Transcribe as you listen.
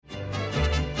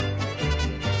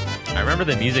remember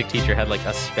the music teacher had like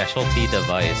a specialty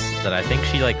device that I think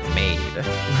she like made,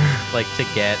 like to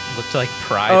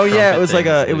pry. Oh yeah, it was like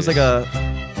a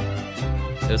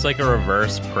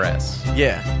reverse press.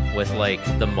 Yeah. With like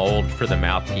the mold for the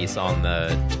mouthpiece on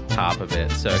the top of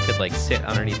it, so it could like sit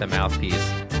underneath the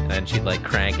mouthpiece, and then she'd like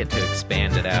crank it to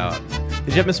expand it out. Did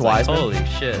you have Miss Like, Wiseman? holy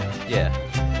shit! Yeah.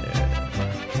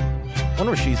 I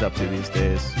wonder what she's up to these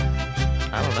days.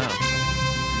 I don't know.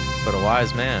 But a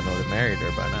wise man would have married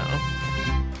her by now.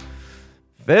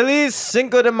 Feliz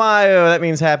Cinco de Mayo. That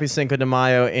means Happy Cinco de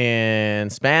Mayo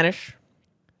in Spanish.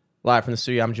 Live from the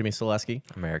studio, I'm Jimmy Selesky.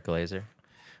 I'm Eric Glazer.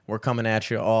 We're coming at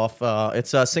you off.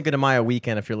 It's Cinco de Mayo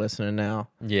weekend if you're listening now.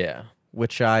 Yeah.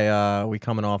 Which we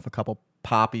coming off a couple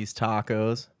Poppy's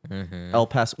tacos. Mm-hmm.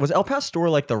 Was El Pastor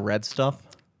like the red stuff?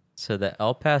 So the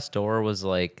El Pastor was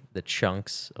like the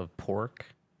chunks of pork.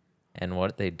 And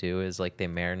what they do is like they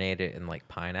marinate it in like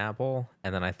pineapple.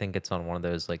 And then I think it's on one of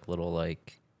those like little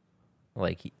like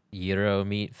gyro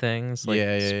meat things, like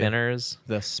spinners.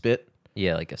 Yeah. The spit?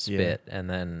 Yeah, like a spit. Yeah. And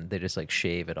then they just like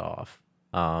shave it off.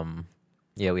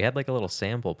 Yeah, we had like a little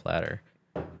sample platter.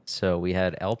 So we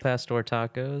had El Pastor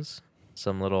tacos,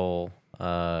 some little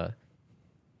the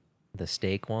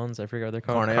steak ones, I forget what they're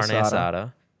called. Carne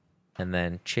asada. And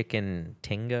then chicken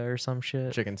tinga or some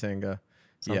shit. Chicken tinga.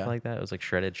 Something like that. It was like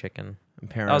shredded chicken.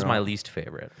 That was my least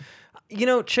favorite. You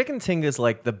know, chicken tinga is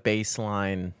like the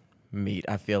baseline meat,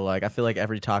 I feel like. I feel like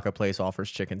every taco place offers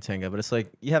chicken tinga, but it's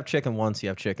like you have chicken once, you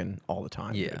have chicken all the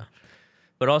time. Yeah. Dude.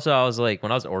 But also, I was like,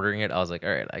 when I was ordering it, I was like, all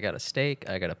right, I got a steak,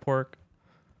 I got a pork.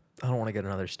 I don't want to get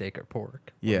another steak or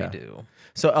pork. What do we do?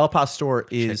 So El Pastor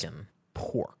is chicken.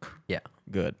 Pork. Yeah.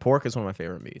 Good. Pork is one of my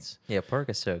favorite meats. Yeah, pork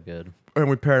is so good. And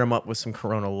we paired them up with some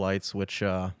Corona Lights, which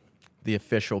the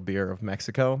official beer of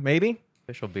Mexico, maybe?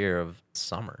 Official beer of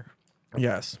summer.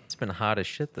 Yes. It's been hot as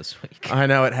shit this week. I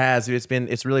know it has.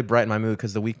 It's really brightened my mood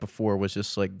because the week before was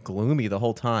just like gloomy the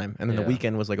whole time. And then the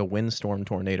weekend was like a windstorm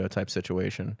tornado type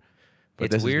situation.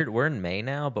 But it's weird. We're in May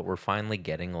now, but we're finally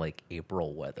getting like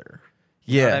April weather.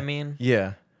 You know what I mean?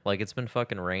 Yeah. Like it's been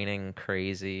fucking raining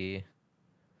crazy.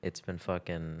 It's been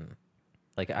fucking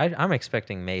like I'm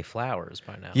expecting May flowers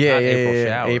by now. Yeah, Not April yeah.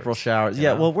 showers. April showers.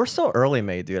 Yeah, well, we're still early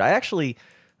May, dude. I actually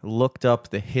looked up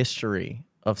the history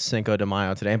of Cinco de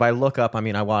Mayo today. And by look up, I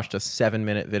mean I watched a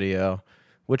 7-minute video,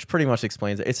 which pretty much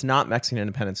explains it. It's not Mexican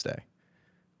Independence Day,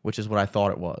 which is what I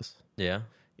thought it was. Yeah.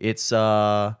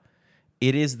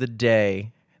 It is the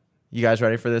day. You guys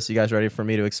ready for this? You guys ready for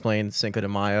me to explain Cinco de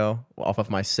Mayo off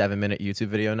of my 7-minute YouTube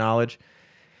video knowledge?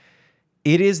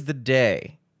 It is the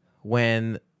day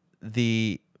when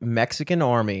the Mexican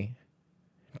army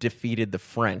defeated the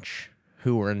French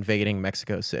who were invading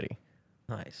Mexico City.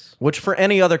 Nice. Which for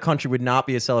any other country would not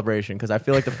be a celebration because I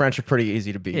feel like the French are pretty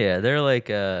easy to beat. Yeah, they're like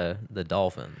the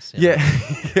Dolphins. Yeah,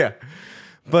 yeah.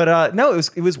 But no,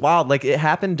 it was wild. Like it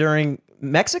happened during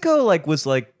Mexico. Like was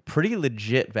like pretty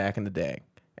legit back in the day,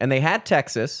 and they had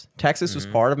Texas. Texas was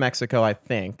part of Mexico, I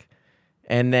think,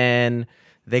 and then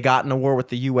they got in a war with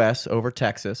the U.S. over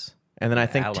Texas, and then I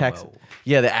think Texas.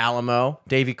 Yeah, the Alamo.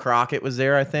 Davy Crockett was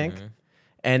there, I think.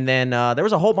 And then there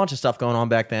was a whole bunch of stuff going on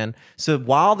back then. So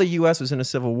while the U.S. was in a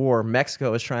civil war, Mexico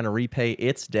was trying to repay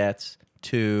its debts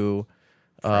to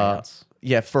France.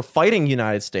 For fighting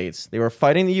United States. They were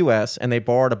fighting the U.S. and they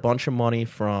borrowed a bunch of money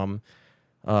from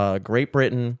Great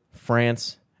Britain,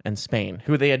 France, and Spain,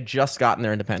 who they had just gotten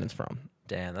their independence from.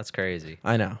 Damn, that's crazy.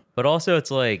 I know. But also, it's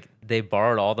like they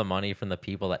borrowed all the money from the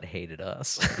people that hated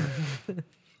us.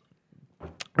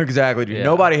 Exactly, dude. Yeah.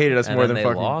 Nobody hated us and more then than they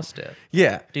fucking. lost it.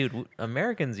 Yeah, dude.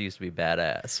 Americans used to be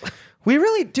badass. We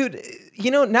really, dude.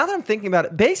 You know, now that I'm thinking about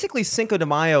it, basically Cinco de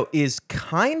Mayo is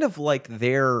kind of like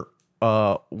their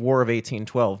War of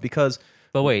 1812 because.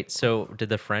 But wait, so did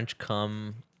the French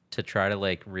come to try to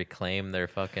like reclaim their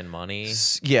fucking money?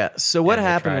 Yeah. So what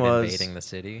happened was invading the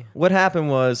city. What happened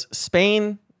was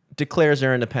Spain declares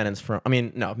their independence from.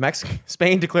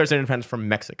 Spain declares their independence from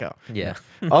Mexico. Yeah.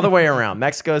 Other way around.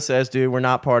 Mexico says, dude, we're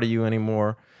not part of you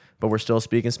anymore, but we're still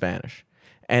speaking Spanish.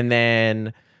 And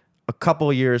then a couple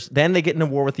of years, then they get into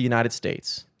war with the United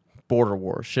States. Border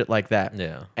war, shit like that.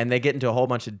 Yeah. And they get into a whole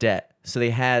bunch of debt. So they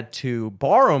had to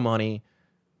borrow money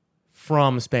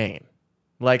from Spain.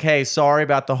 Like, hey, sorry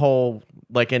about the whole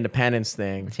like independence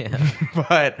thing. Yeah.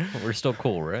 But we're still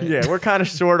cool, right? Yeah, we're kind of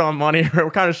short on money. We're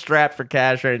kind of strapped for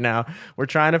cash right now. We're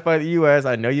trying to fight the U.S.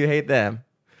 I know you hate them.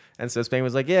 And so Spain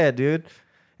was like, yeah, dude.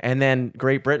 And then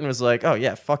Great Britain was like, oh,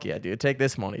 yeah, fuck yeah, dude. Take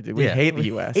this money, dude. We hate the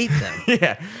U.S. Hate them.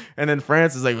 Yeah. And then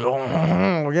France is like,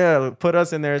 oh, yeah, put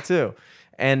us in there too.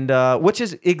 And which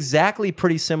is exactly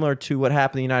pretty similar to what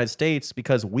happened in the United States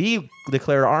because we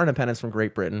declared our independence from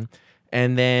Great Britain.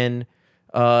 And then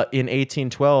in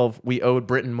 1812 we owed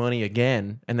Britain money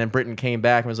again, and then Britain came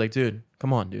back and was like, dude,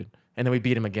 come on, dude. And then we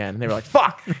beat him again, and they were like,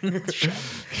 fuck,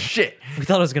 shit. We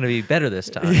thought it was gonna be better this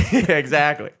time. Yeah,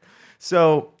 exactly.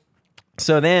 So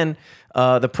then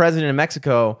the president of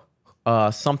Mexico,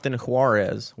 something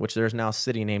Juarez, which there's now a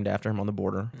city named after him on the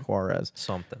border, Juarez.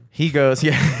 Something. He goes,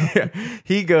 yeah,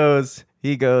 he goes,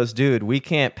 dude, we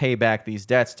can't pay back these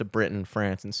debts to Britain,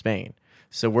 France, and Spain.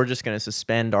 So we're just going to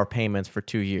suspend our payments for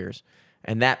 2 years.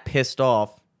 And that pissed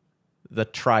off the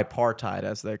tripartite,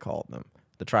 as they called them,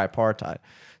 the tripartite.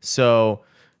 So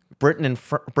Britain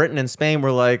and Spain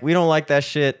were like, we don't like that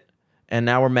shit. And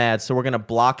now we're mad. So we're going to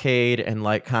blockade and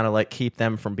like kind of like keep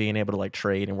them from being able to like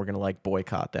trade. And we're going to like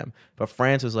boycott them. But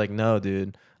France was like, no,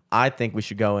 dude, I think we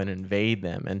should go and invade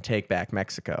them and take back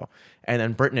Mexico. And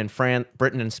then Britain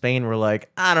and Spain were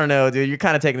like, I don't know, dude, you're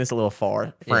kind of taking this a little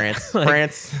far. France, Like,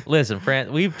 France. Listen,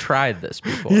 France, we've tried this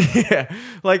before. Yeah,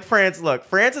 like France. Look,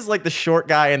 France is like the short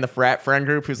guy in the frat friend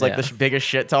group who's like Yeah. the biggest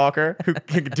shit talker who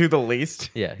can do the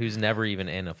least. Yeah, who's never even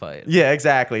in a fight. Yeah,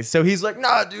 exactly. So he's like,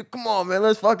 nah, dude, come on, man,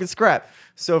 let's fucking scrap.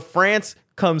 So France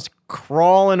comes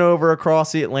crawling over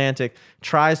across the Atlantic,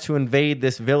 tries to invade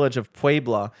this village of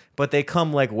Puebla, but they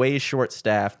come like way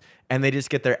short-staffed, and they just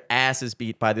get their asses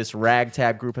beat by this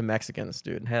ragtag group of Mexicans,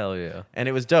 dude. Hell yeah. And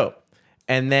it was dope.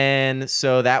 And then,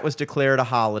 so that was declared a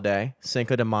holiday,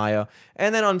 Cinco de Mayo.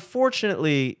 And then,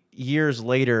 unfortunately, years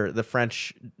later, the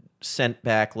French sent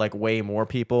back like way more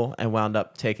people and wound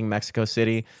up taking Mexico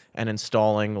City and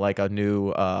installing like a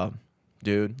new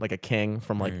dude, like a king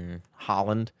from like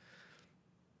Holland.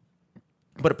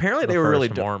 But apparently The they were really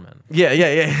first dope. Mormon. Yeah.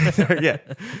 Yeah.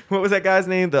 What was that guy's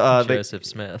name? Joseph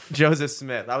Smith. Joseph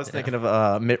Smith. I was thinking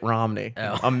of Mitt Romney,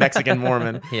 Oh. a Mexican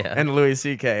Mormon, Yeah. and Louis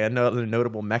C.K., another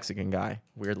notable Mexican guy,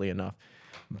 weirdly enough.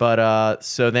 But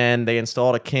so then they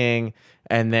installed a king,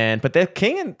 but the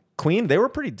king and queen, they were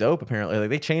pretty dope apparently. Like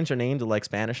they changed their name to like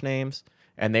Spanish names,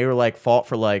 and they were like fought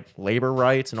for like labor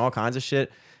rights and all kinds of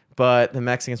shit. But the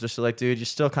Mexicans were still like, dude, you're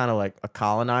still kind of like a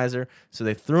colonizer. So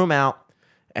they threw him out.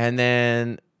 And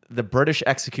then the British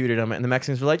executed him, and the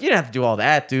Mexicans were like, you didn't have to do all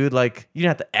that, dude. Like, you didn't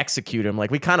have to execute him. Like,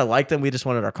 we kind of liked him. We just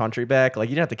wanted our country back. Like,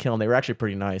 you didn't have to kill him. They were actually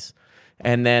pretty nice.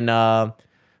 And then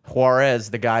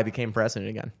Juarez, the guy, became president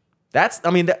again.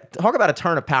 Talk about a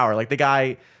turn of power. Like, the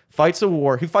guy fights a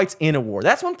war. He fights in a war.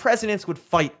 That's when presidents would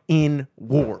fight in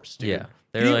wars, dude. Yeah.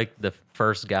 They're like the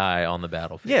first guy on the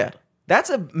battlefield. Yeah. That's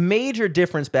a major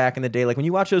difference back in the day. Like when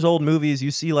you watch those old movies,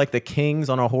 you see like the kings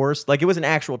on a horse. Like it was an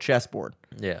actual chessboard.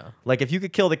 Yeah. Like if you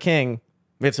could kill the king,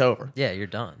 it's over. Yeah, you're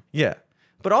done. Yeah.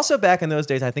 But also back in those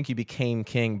days, I think you became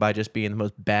king by just being the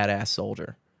most badass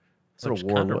soldier. Sort Which of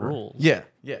war kinda lord. rules. Yeah.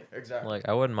 Yeah, exactly. Like,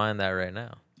 I wouldn't mind that right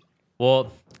now.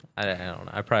 Well, I don't know.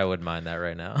 I probably wouldn't mind that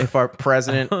right now. If our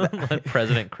president Let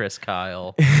President Chris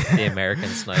Kyle, the American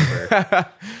sniper.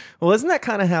 Well, isn't that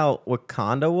kind of how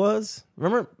Wakanda was?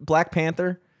 Remember Black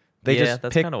Panther? Yeah,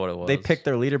 that's kinda what it was. They picked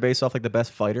their leader based off like the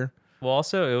best fighter. Well,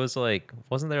 also, it was like,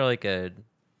 wasn't there like a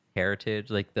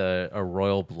heritage, like a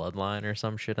royal bloodline or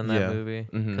some shit in that Yeah. movie?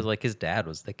 Because like his dad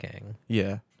was the king.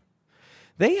 Yeah.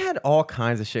 They had all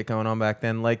kinds of shit going on back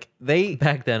then. Like they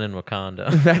Back then in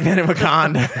Wakanda. back then in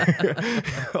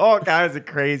Wakanda. All kinds of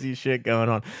crazy shit going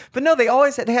on. But no, they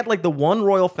had like the one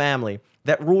royal family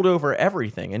that ruled over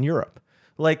everything in Europe.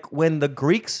 Like when the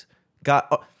Greeks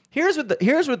got here's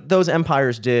what those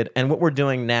empires did and what we're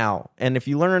doing now. And if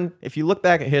you look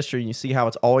back at history and you see how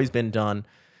it's always been done,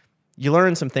 you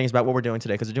learn some things about what we're doing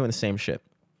today because they're doing the same shit.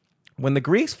 When the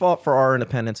Greeks fought for our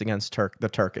independence against the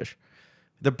Turkish,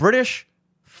 the British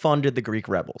funded the Greek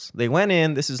rebels. They went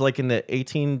in, this is like in the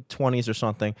 1820s or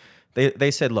something.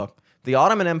 They said, look, the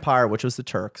Ottoman Empire, which was the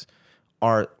Turks,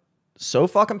 are so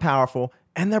fucking powerful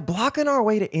and they're blocking our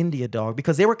way to India, dog,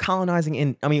 because they were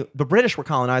the British were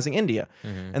colonizing India.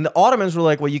 And the Ottomans were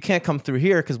like, well, you can't come through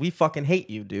here because we fucking hate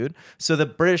you, dude. So the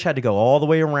British had to go all the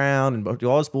way around and do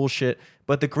all this bullshit.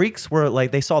 But the Greeks were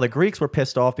like, they saw the Greeks were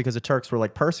pissed off because the Turks were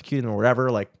like persecuting them or whatever,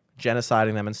 like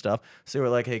genociding them and stuff. So they were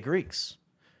like, hey, Greeks,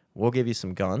 we'll give you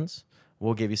some guns.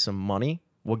 We'll give you some money.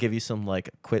 We'll give you some like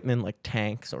equipment, like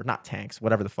tanks or not tanks,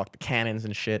 whatever the fuck, the cannons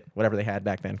and shit, whatever they had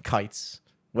back then, kites,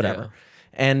 whatever. Yeah.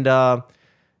 And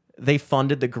they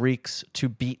funded the Greeks to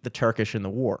beat the Turkish in the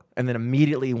war. And then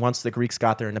immediately once the Greeks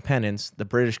got their independence, the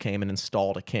British came and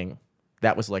installed a king.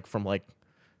 That was like from like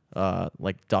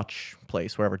Dutch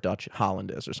place, wherever Dutch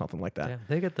Holland is or something like that. Yeah,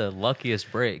 they get the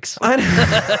luckiest breaks. I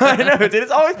know, dude.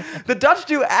 It's always the Dutch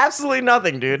do absolutely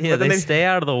nothing, dude. Yeah, But then they stay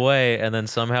out of the way and then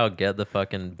somehow get the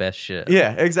fucking best shit.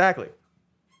 Yeah, exactly.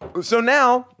 So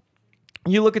now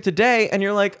you look at today and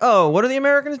you're like, oh, what are the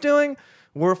Americans doing?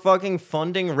 We're fucking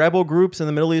funding rebel groups in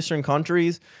the Middle Eastern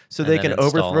countries so And they then can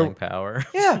overthrow installing power.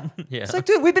 Yeah. Yeah. It's like,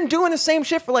 dude, we've been doing the same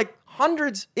shit for like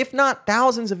hundreds, if not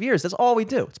thousands of years. That's all we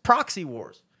do. It's proxy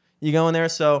wars. You go in there.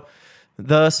 So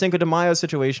the Cinco de Mayo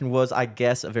situation was, I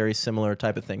guess, a very similar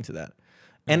type of thing to that.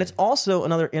 And it's also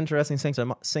another interesting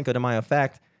Cinco de Mayo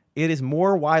fact. It is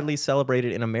more widely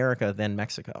celebrated in America than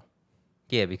Mexico,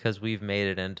 Yeah, because we've made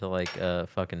it into like a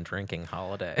fucking drinking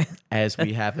holiday. as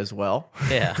we have as well.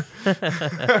 Yeah.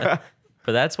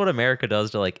 But that's what America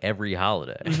does to like every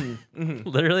holiday.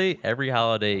 Literally every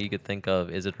holiday you could think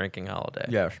of is a drinking holiday.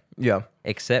 Yeah. Yeah.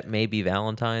 Except maybe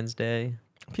Valentine's Day.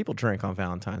 People drink on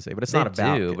Valentine's Day, but it's They not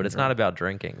about do, getting but it's drunk. not about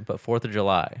drinking. But 4th of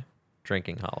July,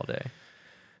 drinking holiday.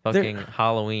 Fucking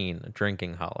Halloween,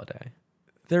 drinking holiday.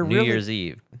 There New really- Year's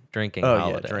Eve, drinking Oh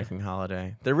holiday. yeah, drinking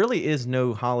holiday. There really is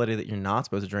no holiday that you're not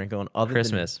supposed to drink on other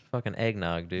Christmas, fucking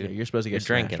eggnog, dude. Yeah, you're supposed to You're get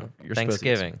smashed drinking. on- you're supposed to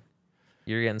get Thanksgiving,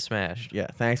 you're getting smashed. than. Yeah,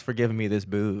 thanks for giving me this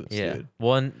booze, Yeah. dude.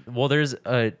 Well, there's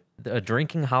a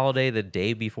drinking holiday the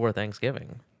day before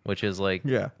Thanksgiving, which is like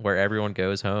Yeah. where everyone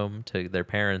goes home to their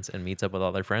parents and meets up with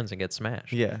all their friends and gets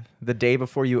smashed. Yeah, the day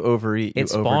before you overeat, you It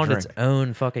spawned its overdrink.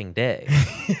 own fucking day.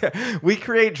 We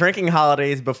create drinking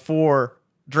holidays before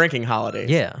drinking holidays.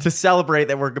 Yeah. To celebrate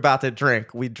that we're about to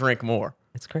drink, we drink more.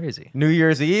 It's crazy. New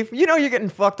Year's Eve, you know you're getting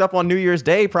fucked up on New Year's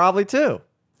Day probably too.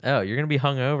 Oh, you're gonna be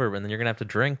hungover, and then you're gonna have to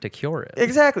drink to cure it.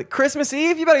 Exactly. Christmas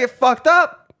Eve, you better get fucked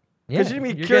up. Yeah, 'Cause you're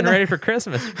gonna be you're cured getting up. ready for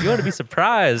Christmas. You want to be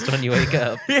surprised when you wake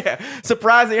up. Yeah,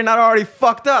 surprised that you're not already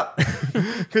fucked up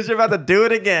because you're about to do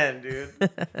it again, dude.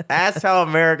 That's how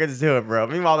Americans do it, bro.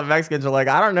 Meanwhile, the Mexicans are like,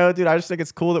 I don't know, dude. I just think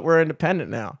it's cool that we're independent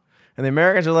now. And the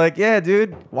Americans are like, yeah,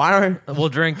 dude. Why don't We'll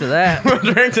drink to that.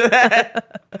 we drink to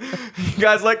that? You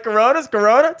guys like Coronas,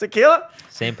 Corona, tequila?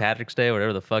 St. Patrick's Day,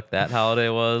 whatever the fuck that holiday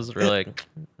was, we're like,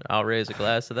 I'll raise a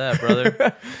glass to that,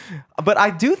 brother. But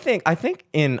I think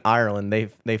in Ireland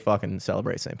they fucking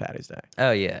celebrate St. Patty's Day.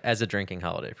 Oh yeah, as a drinking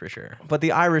holiday for sure. But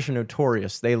the Irish are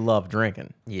notorious. They love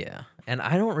drinking. Yeah, and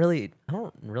I don't really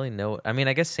know. I mean,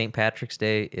 I guess St. Patrick's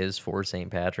Day is for St.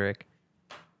 Patrick,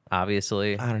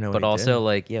 obviously. I don't know but what he also did.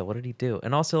 like, yeah, what did he do?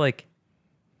 And also like,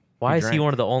 why He is he drank.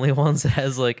 one of the only ones that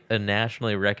has like a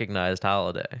nationally recognized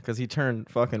holiday? Because he turned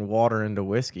fucking water into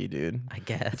whiskey, dude. I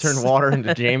guess He turned water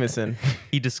into Jameson.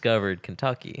 He discovered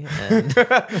Kentucky, and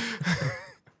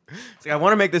It's like, I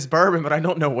want to make this bourbon, but I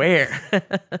don't know where.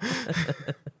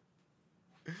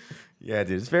 Yeah,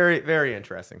 dude, it's very, very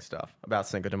interesting stuff about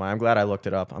Cinco de Mayo. I'm glad I looked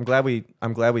it up. I'm glad we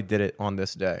did it on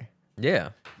this day. yeah,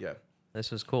 Yeah. this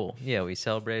was cool. Yeah, we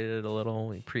celebrated it a little.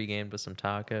 We pre-gamed with some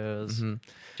tacos. Mm-hmm.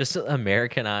 Just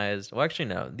Americanized. Well, actually,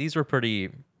 no. These were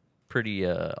pretty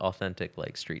authentic,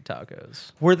 like street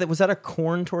tacos. Was that a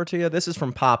corn tortilla? This is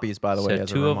from Poppy's, by the way. So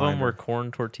As a two of them reminder. were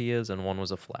corn tortillas and one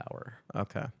was a flour.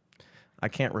 Okay. I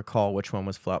can't recall which one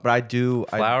was flour, but I do.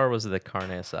 Flour was the carne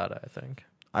asada, I think.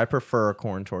 I prefer a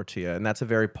corn tortilla, and that's a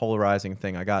very polarizing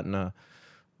thing. I got in a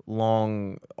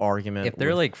long argument. If they're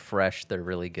with- like fresh, they're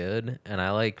really good, and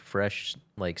I like fresh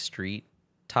like street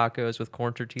tacos with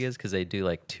corn tortillas because they do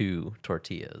like two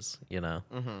tortillas, you know.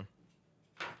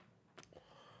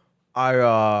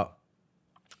 I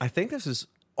think this is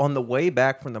on the way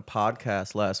back from the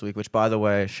podcast last week, which, by the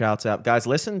way, shouts out. Guys,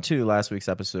 listen to last week's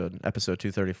episode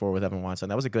 234 with Evan Weinstein.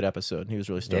 That was a good episode. He was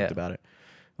really stoked Yeah. about it.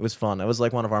 It was fun. It was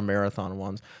like one of our marathon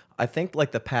ones. I think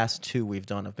like the past two we've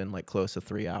done have been like close to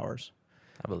 3 hours.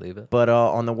 I believe it. But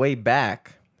on the way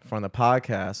back from the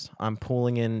podcast, I'm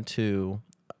pulling into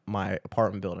my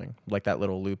apartment building, like that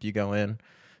little loop you go in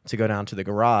to go down to the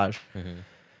garage.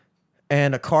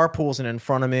 And a car pulls in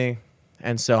front of me.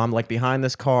 And so I'm like behind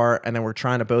this car, and then we're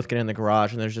trying to both get in the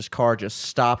garage, and there's this car just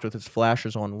stopped with its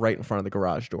flashers on right in front of the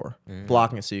garage door,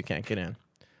 blocking it so you can't get in.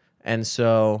 And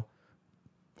so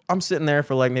I'm sitting there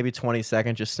for like maybe 20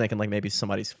 seconds, just thinking like maybe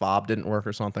somebody's fob didn't work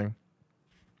or something.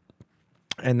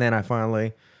 And then I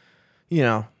finally,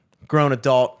 grown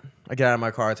adult, I get out of my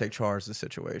car, I take charge of the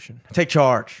situation. I take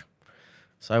charge.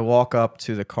 So I walk up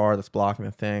to the car that's blocking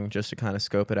the thing just to kind of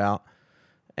scope it out.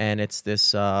 And it's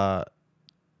this, I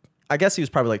guess he was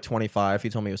probably like 25. He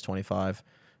told me he was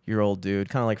 25-year-old dude,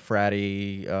 kind of like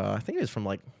fratty. I think he was from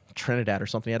like Trinidad or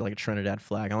something. He had like a Trinidad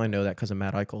flag. I only know that because of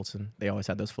Matt Eichholz, and they always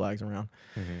had those flags around.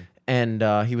 And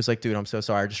he was like, dude, I'm so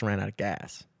sorry. I just ran out of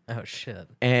gas. Oh shit.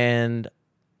 And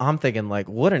I'm thinking, like,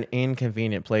 what an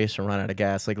inconvenient place to run out of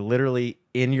gas. Like, literally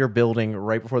in your building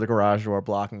right before the garage door,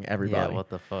 blocking everybody. Yeah, what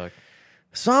the fuck?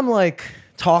 So I'm like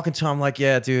talking to him, like,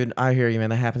 yeah, dude, I hear you,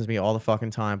 man. That happens to me all the fucking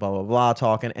time, blah, blah, blah,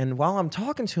 talking. And while I'm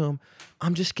talking to him,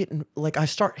 I'm just getting, like, I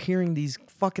start hearing these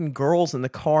fucking girls in the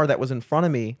car that was in front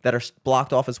of me that are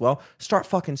blocked off as well start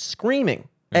fucking screaming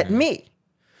at me.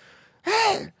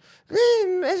 Hey,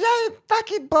 is that a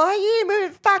fucking boy? You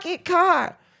move the fucking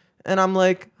car. And I'm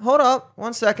like, hold up,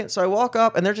 1 second. So I walk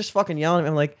up and they're just fucking yelling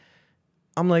at me.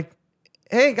 I'm like,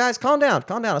 hey guys, calm down.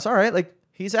 It's all right. Like,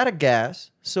 he's out of gas.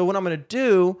 So what I'm going to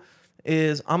do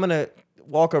is I'm going to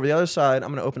walk over the other side. I'm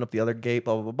going to open up the other gate,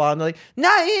 blah, blah, blah, blah. And they're like,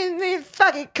 no, you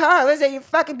fucking car. Let's say you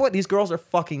fucking boy. These girls are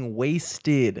fucking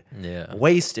wasted. Yeah.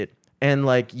 Wasted. And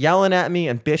like yelling at me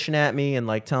and bitching at me and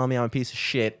like telling me I'm a piece of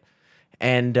shit.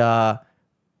 And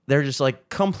they're just like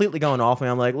completely going off me.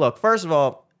 I'm like, look, first of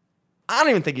all, I don't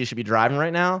even think you should be driving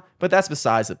right now, but that's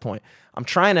besides the point. I'm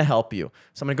trying to help you.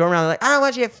 So I'm going to go around like, I don't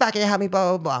want you to fucking help me,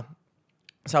 blah, blah, blah.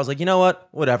 So I was like, you know what?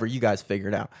 Whatever. You guys figure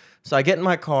it out. So I get in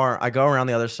my car. I go around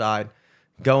the other side,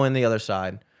 go in the other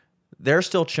side. They're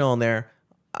still chilling there.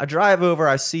 I drive over.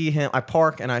 I see him. I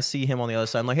park and I see him on the other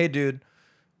side. I'm like, hey, dude,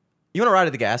 you want to ride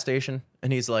to the gas station?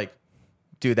 And he's like,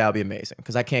 dude, that would be amazing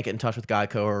because I can't get in touch with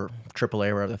Geico or AAA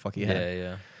or whatever the fuck he had.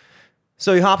 Yeah.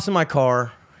 So he hops in my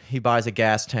car. He buys a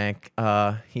gas tank.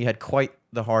 He had quite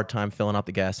the hard time filling up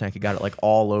the gas tank. He got it like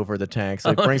all over the tank. So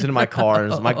he brings it in my car.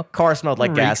 And my car smelled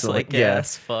like gas. Reeks like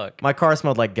gas. Fuck. My car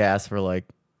smelled like gas for like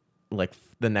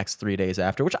the next 3 days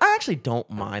after, which I actually don't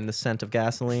mind the scent of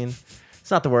gasoline.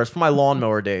 It's not the worst. For my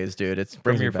lawnmower days, dude. It's From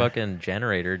brings me your back. fucking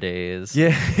generator days.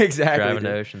 Yeah, exactly. Driving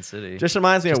dude. to Ocean City. Just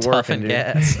reminds me of working, tough and dude.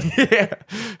 gas. Yeah,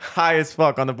 high as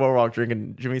fuck on the boardwalk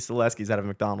drinking Jimmy Selesky's out of a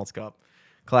McDonald's cup.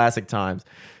 Classic times.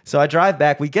 So I drive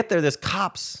back. We get there. There's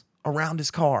cops around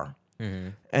his car. Mm-hmm.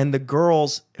 And the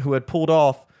girls who had pulled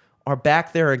off are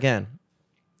back there again.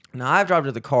 Now I drive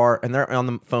to the car and they're on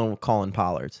the phone calling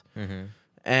Pollards. Mm-hmm.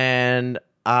 And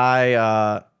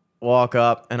I walk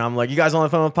up and I'm like, you guys on the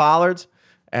phone with Pollards?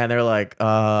 And they're like,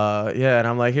 yeah. And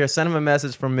I'm like, here, send him a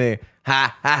message from me.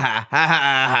 Ha, ha, ha, ha,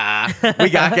 ha, ha.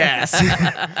 We got gas.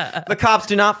 The cops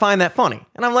do not find that funny.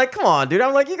 And I'm like, come on, dude.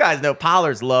 I'm like, you guys know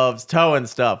Pollards loves towing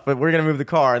stuff, but we're going to move the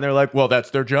car. And they're like, well,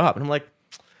 that's their job. And I'm like,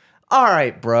 all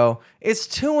right, bro. It's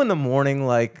 2 a.m.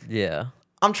 Like, Yeah.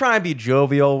 I'm trying to be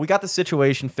jovial. We got the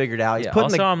situation figured out. He's Yeah.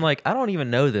 putting Also, I'm like, I don't even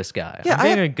know this guy. Yeah, I'm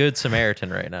being a good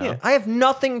Samaritan right now. Yeah, I have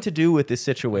nothing to do with this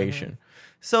situation.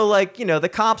 So, like, you know, the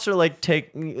cops are like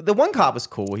the one cop was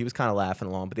cool. He was kind of laughing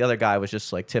along, but the other guy was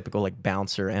just like typical like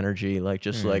bouncer energy, like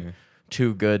just like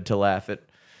too good to laugh at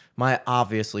my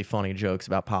obviously funny jokes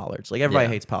about Pollards. Like everybody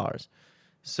hates Pollards.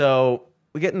 So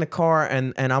we get in the car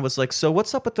and I was like, so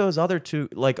what's up with those other two?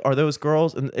 Like, are those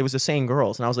girls? And it was the same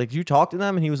girls. And I was like, you talk to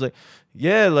them? And he was like,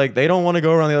 yeah, like they don't want to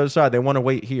go around the other side. They want to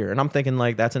wait here. And I'm thinking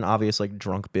like, that's an obvious like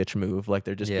drunk bitch move. Like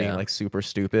they're just being like super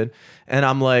stupid. And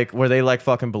I'm like, were they like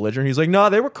fucking belligerent? He's like, no,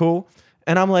 they were cool.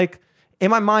 And I'm like,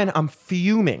 in my mind, I'm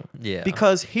fuming. Yeah.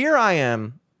 Because here I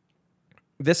am,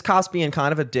 this cop's being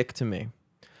kind of a dick to me.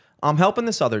 I'm helping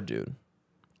this other dude.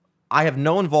 I have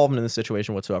no involvement in the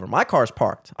situation whatsoever. My car's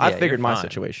parked. I figured you're my fine.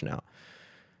 situation out.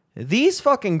 These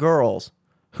fucking girls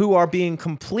who are being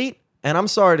complete, and I'm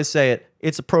sorry to say it,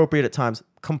 it's appropriate at times,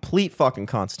 complete fucking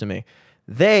cunts to me.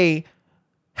 They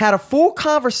had a full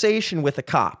conversation with a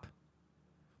cop.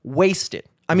 Wasted.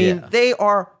 I mean, they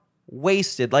are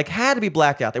wasted. Like, had to be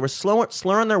blacked out. They were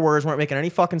slurring their words, weren't making any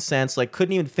fucking sense. Like,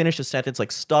 couldn't even finish a sentence,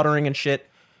 like stuttering and shit.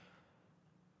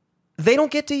 They don't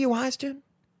get DUIs, dude.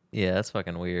 Yeah, that's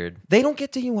fucking weird. They don't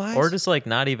get DUIs. Or just like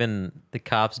not even, the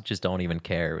cops just don't even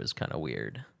care. It was kind of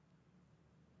weird.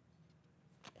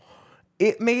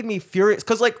 It made me furious.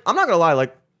 Because, like, I'm not going to lie.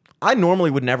 Like, I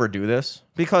normally would never do this.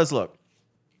 Because, look,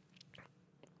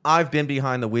 I've been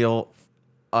behind the wheel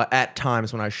at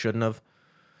times when I shouldn't have.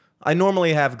 I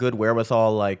normally have good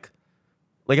wherewithal. Like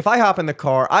if I hop in the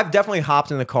car, I've definitely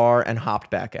hopped in the car and hopped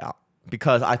back out.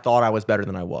 Because I thought I was better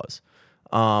than I was.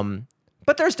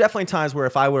 But there's definitely times where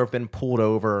if I would have been pulled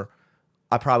over,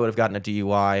 I probably would have gotten a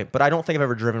DUI. But I don't think I've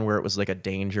ever driven where it was like a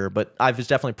danger. But I was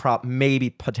definitely maybe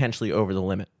potentially over the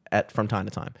limit from time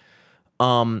to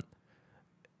time.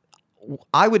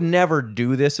 I would never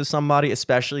do this to somebody,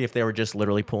 especially if they were just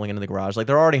literally pulling into the garage. Like,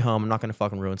 they're already home. I'm not going to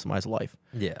fucking ruin somebody's life.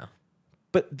 Yeah.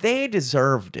 But they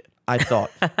deserved it, I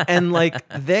thought. And like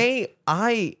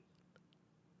I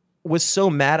was so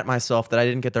mad at myself that I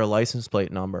didn't get their license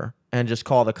plate number and just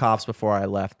call the cops before I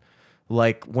left.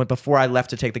 Like before I left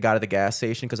to take the guy to the gas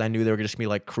station because I knew they were just gonna be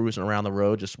like cruising around the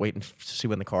road, just waiting to see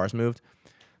when the cars moved.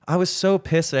 I was so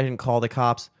pissed that I didn't call the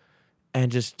cops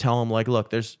and just tell them like, look,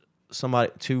 there's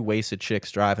two wasted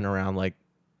chicks driving around, like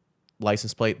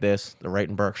license plate this, they're right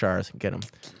in Berkshires, get them.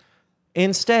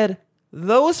 Instead,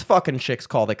 those fucking chicks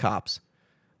call the cops.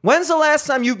 When's the last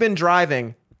time you've been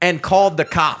driving and called the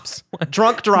cops?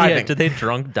 Drunk driving. Yeah, did they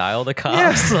drunk dial the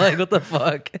cops? Like, what the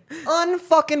fuck?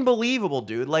 Unfucking believable,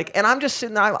 dude. Like, and I'm just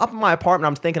sitting up in my apartment.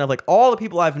 I'm thinking of like all the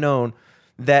people I've known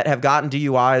that have gotten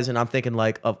DUIs, and I'm thinking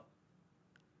like of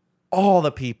all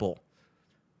the people.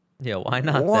 Yeah, why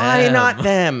not Why them? not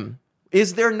them?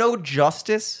 Is there no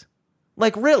justice?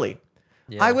 Like, really?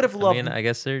 Yeah. I would have loved. I mean, I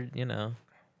guess they're,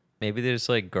 maybe they're just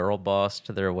like girl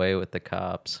bossed their way with the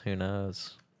cops. Who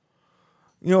knows?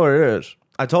 You know what it is?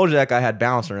 I told you that guy had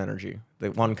bouncer energy,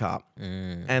 the one cop.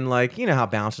 And like, you know how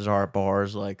bouncers are at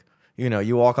bars. Like,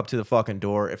 you walk up to the fucking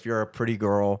door. If you're a pretty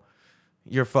girl,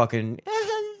 you're fucking,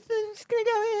 just gonna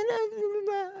go in.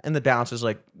 And the bouncer's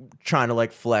like trying to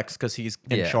like flex because he's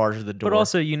in charge of the door. But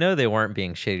also, they weren't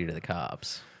being shady to the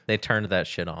cops. They turned that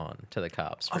shit on to the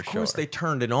cops for sure. Of course they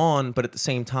turned it on, but at the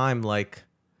same time, like,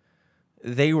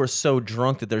 they were so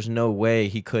drunk that there's no way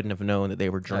he couldn't have known that they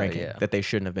were drinking, that they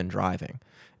shouldn't have been driving.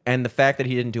 And the fact that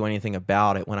he didn't do anything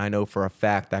about it, when I know for a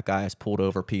fact that guy has pulled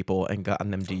over people and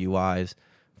gotten them DUIs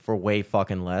for way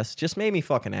fucking less, just made me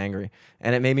fucking angry.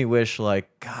 And it made me wish,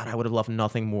 like, God, I would have loved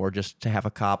nothing more just to have a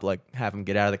cop, like, have him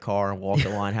get out of the car and walk the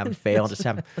line, have him fail, just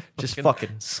have him just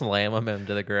fucking slam him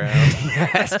into the ground.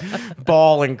 yes,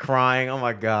 bawling, crying. Oh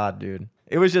my God, dude.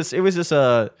 It was just it was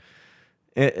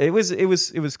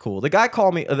cool. The guy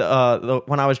called me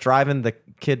when I was driving the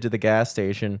kid to the gas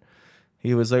station.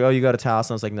 He was like, "Oh, you got a Taos?"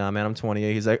 And I was like, "Nah, man, I'm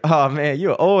 28." He's like, "Oh man,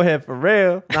 you an old head for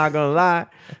real. Not gonna lie."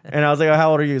 And I was like, "Oh, how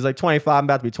old are you?" He's like, 25. I'm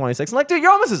about to be 26. I'm like, "Dude,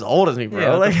 you're almost as old as me, bro." Yeah,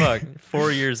 what like, the fuck?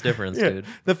 4 years difference, dude.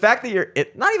 The fact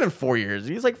that not even 4 years.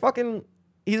 He's like fucking.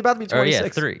 He's about to be 26. Oh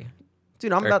yeah, 3.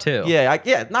 Dude, I'm or about 2.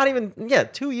 Yeah, not even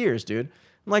 2 years, dude.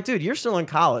 I'm like, dude, you're still in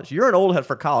college. You're an old head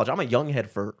for college. I'm a young head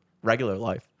for regular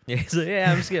life. Yeah, he's like,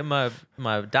 I'm just getting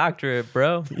my doctorate,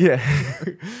 bro. Yeah,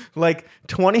 like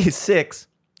 26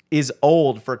 is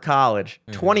old for college.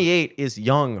 28 is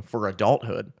young for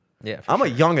adulthood. Yeah, I'm a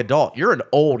young adult. You're an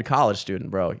old college student,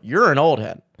 bro. You're an old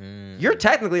head. You're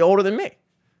technically older than me,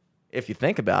 if you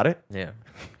think about it. Yeah.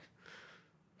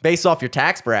 Based off your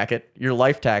tax bracket, your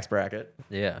life tax bracket.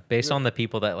 Yeah, based on the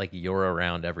people that like you're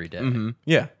around every day.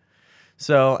 Yeah.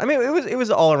 So I mean, it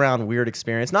was all around weird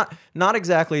experience. Not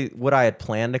exactly what I had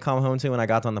planned to come home to when I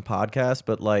got on the podcast,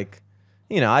 but like,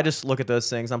 I just look at those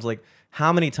things. I was like,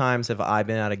 how many times have I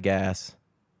been out of gas?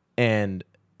 And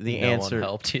the answer one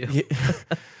helped you.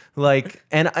 like,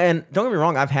 and don't get me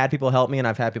wrong, I've had people help me and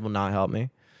I've had people not help me.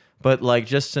 But like,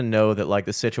 just to know that like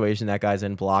the situation that guy's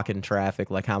in, blocking traffic,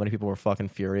 like how many people were fucking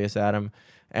furious at him,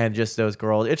 and just those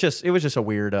girls. It was just a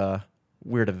weird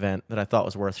event that I thought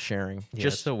was worth sharing. Yeah,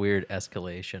 Just it's a weird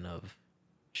escalation of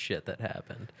shit that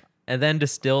happened, and then to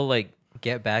still like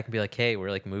get back and be like, hey, we're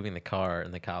like moving the car,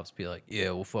 and the cops be like, yeah,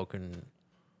 we'll fucking,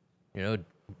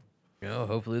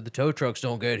 hopefully the tow trucks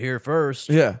don't get here first.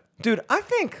 Yeah, dude, I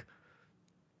think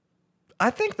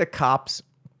the cops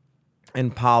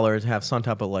and Pollards have some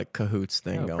type of like cahoots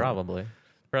thing going. Probably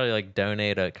like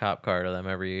donate a cop car to them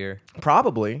every year.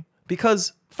 Probably,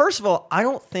 because first of all, I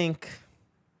don't think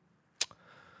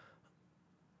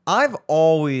I've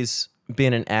always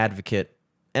been an advocate,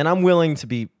 and I'm willing to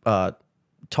be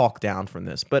talked down from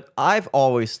this, but I've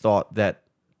always thought that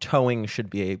towing should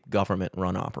be a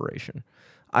government-run operation.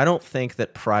 I don't think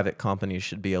that private companies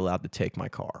should be allowed to take my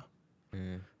car.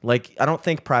 Like, I don't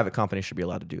think private companies should be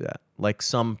allowed to do that. Like,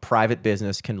 some private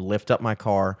business can lift up my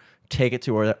car, take it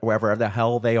to wherever the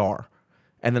hell they are,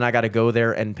 and then I got to go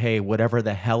there and pay whatever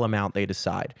the hell amount they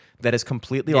decide. That is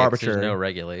completely arbitrary. There's no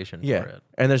regulation for it.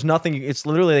 And there's nothing. It's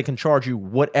literally they can charge you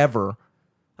whatever.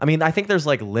 I mean, I think there's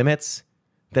like limits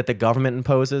that the government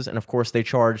imposes, and of course they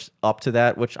charge up to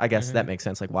that, which I guess that makes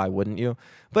sense. Like, why wouldn't you?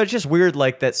 But it's just weird,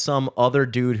 like that some other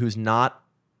dude who's not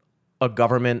a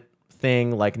government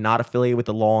thing, like not affiliated with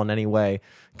the law in any way,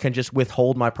 can just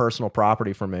withhold my personal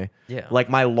property from me. Yeah. Like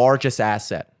my largest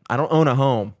asset. I don't own a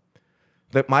home.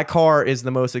 But my car is the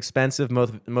most expensive,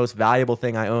 most valuable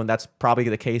thing I own. That's probably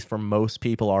the case for most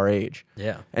people our age.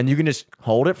 Yeah. And you can just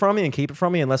hold it from me and keep it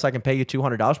from me unless I can pay you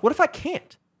 $200. What if I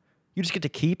can't? You just get to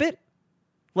keep it?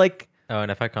 Like, oh, and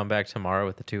if I come back tomorrow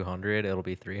with the 200, it'll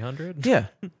be 300? yeah.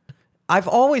 I've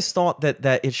always thought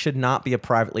that it should not be a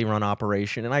privately run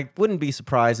operation, and I wouldn't be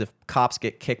surprised if cops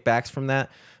get kickbacks from that,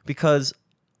 because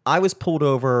I was pulled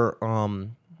over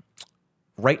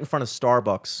right in front of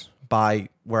Starbucks by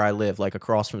where I live, like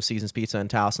across from Seasons Pizza in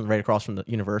Towson, right across from the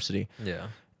university. Yeah.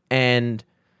 And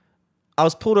I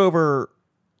was pulled over.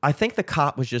 I think the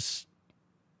cop was just...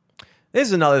 This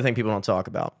is another thing people don't talk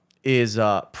about, is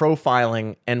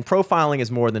profiling. And profiling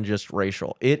is more than just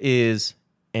racial. It is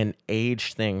an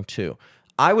age thing too.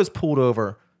 I was pulled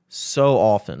over so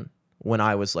often when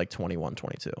I was like 21,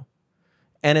 22.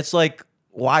 And it's like,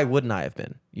 why wouldn't I have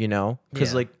been,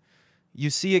 Because like, you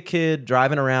see a kid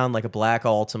driving around like a black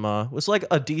Altima. It was like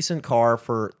a decent car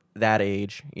for that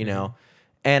age,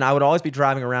 And I would always be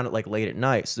driving around at like late at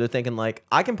night. So they're thinking like,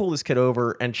 I can pull this kid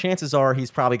over and chances are he's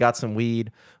probably got some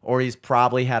weed or he's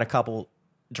probably had a couple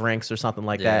drinks or something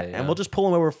like that. yeah. And we'll just pull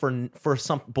him over for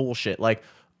some bullshit. Like,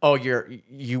 oh,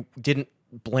 you didn't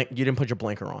put your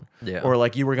blinker on. Yeah. Or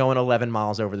like you were going 11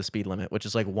 miles over the speed limit, which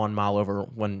is like 1 mile over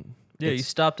when. Yeah, you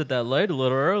stopped at that light a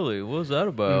little early. What was that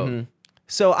about?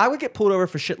 So I would get pulled over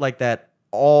for shit like that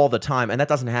all the time, and that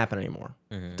doesn't happen anymore.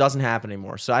 Doesn't happen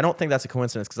anymore. So I don't think that's a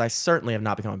coincidence because I certainly have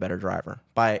not become a better driver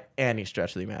by any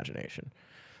stretch of the imagination.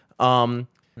 Well,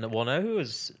 no,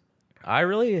 I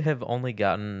really have only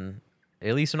gotten,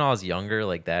 at least when I was younger,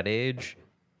 like that age,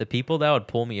 the people that would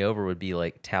pull me over would be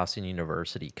like Towson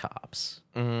University cops.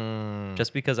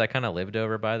 Just because I kind of lived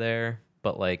over by there.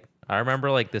 But like, I remember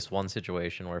like this one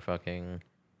situation where I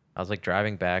was like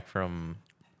driving back from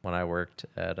when I worked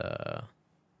at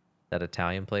that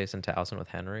Italian place in Towson with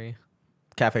Henry.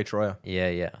 Cafe Troya.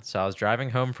 Yeah. So I was driving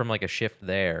home from like a shift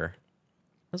there.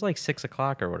 It was like 6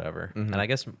 o'clock or whatever. And I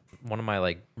guess one of my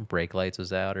like brake lights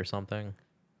was out or something.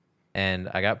 And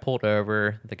I got pulled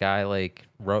over. The guy like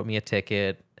wrote me a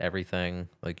ticket, everything.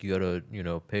 Like, you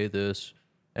gotta, pay this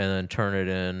and then turn it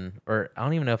in. Or I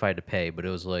don't even know if I had to pay, but it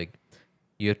was like,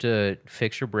 you have to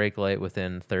fix your brake light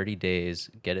within 30 days,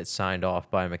 get it signed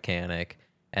off by a mechanic,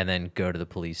 and then go to the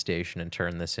police station and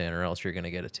turn this in, or else you're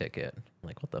gonna get a ticket. I'm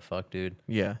like, what the fuck, dude?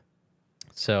 Yeah.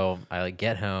 So I like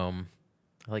get home,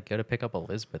 I like go to pick up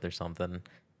Elizabeth or something,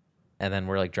 and then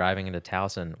we're like driving into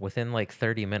Towson. Within like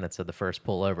 30 minutes of the first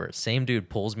pullover, same dude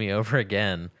pulls me over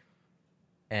again,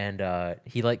 and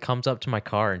he like comes up to my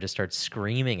car and just starts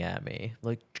screaming at me,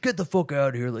 like, get the fuck out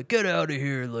of here, like, get out of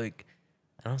here, like.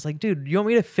 And I was like, dude, you want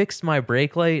me to fix my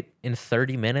brake light in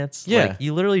 30 minutes? Yeah. Like,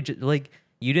 you literally like.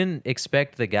 You didn't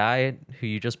expect the guy who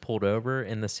you just pulled over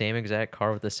in the same exact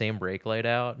car with the same brake light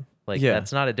out? Like,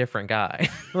 that's not a different guy.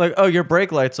 Like, oh, your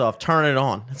brake light's off. Turn it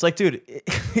on. It's like, dude,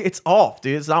 it's off,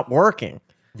 dude. It's not working.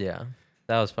 Yeah,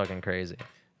 that was fucking crazy.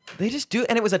 They just do.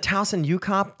 And it was a Towson U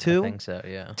cop, too? I think so,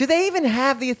 yeah. Do they even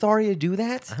have the authority to do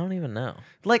that? I don't even know.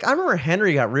 Like, I remember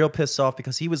Henry got real pissed off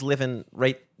because he was living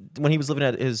when he was living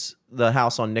at the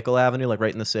house on Nickel Avenue, like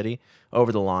right in the city,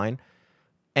 over the line.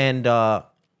 And,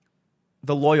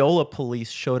 the Loyola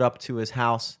police showed up to his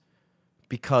house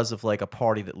because of like a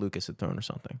party that Lucas had thrown or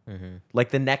something. Like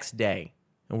the next day.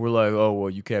 And we're like, oh, well,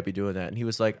 you can't be doing that. And he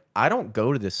was like, I don't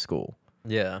go to this school.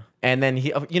 Yeah. And then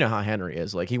you know how Henry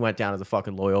is. Like, he went down to the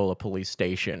fucking Loyola police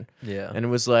station. Yeah. And it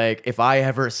was like, if I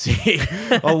ever see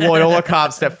a Loyola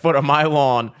cop step foot on my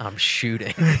lawn, I'm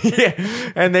shooting.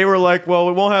 yeah. And they were like, well,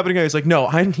 it won't happen again. He's like, no,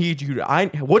 I need you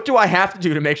what do I have to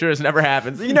do to make sure this never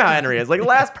happens? You know how Henry is. Like, the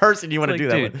last person you want to Like, do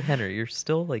that dude, with. Henry, you're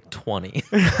still like 20.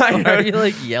 I Why know. are you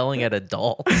like yelling at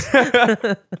adults?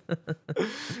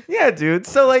 Yeah, dude.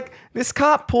 So, like, this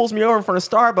cop pulls me over in front of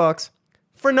Starbucks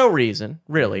for no reason,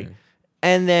 really.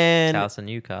 And then Towson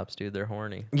U cops, dude, they're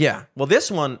horny. yeah. Well,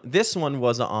 this one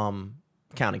was a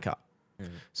county cop.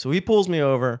 So he pulls me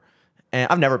over, and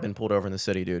I've never been pulled over in the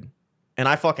city, dude. And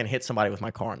I fucking hit somebody with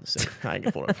my car in the city. I didn't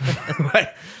get pulled over.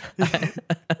 Like,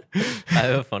 I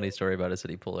have a funny story about a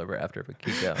city pullover after, but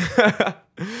keep going.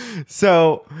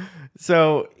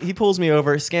 so he pulls me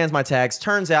over, scans my tags.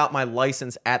 Turns out my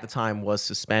license at the time was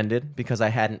suspended because I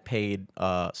hadn't paid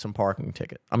some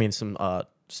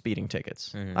speeding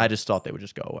tickets. I just thought they would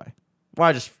just go away.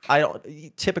 Well,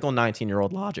 typical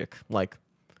 19-year-old logic. Like,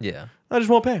 Yeah. I just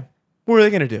won't pay. What are they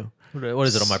gonna do? What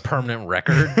is it on my permanent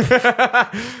record?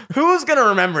 Who's gonna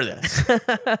remember this?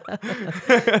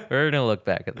 We're gonna look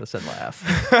back at this and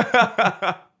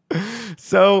laugh.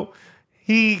 So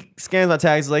he scans my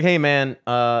tags. He's like, hey man,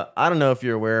 I don't know if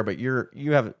you're aware, but you're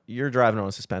driving on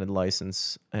a suspended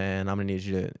license, and I'm gonna need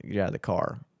you to get out of the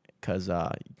car because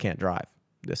you can't drive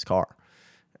this car.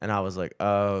 And I was like,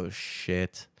 oh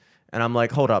shit. And I'm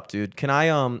like, hold up, dude. Can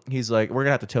I he's like, we're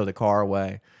gonna have to tow the car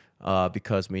away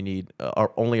because we need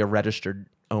only a registered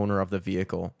owner of the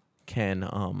vehicle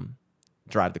can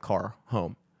drive the car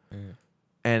home.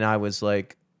 And I was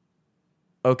like,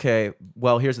 okay,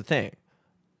 well, here's the thing.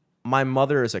 My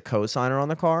mother is a co-signer on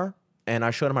the car, and I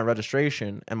showed her my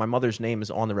registration, and my mother's name is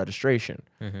on the registration.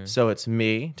 So it's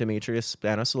me, Demetrius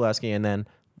Spanos-Selesky, and then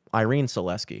Irene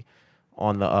Selesky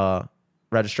on the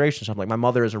registration. So I'm like, my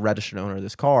mother is a registered owner of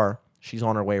this car. She's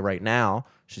on her way right now.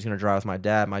 She's going to drive with my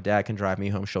dad. My dad can drive me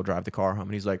home. She'll drive the car home.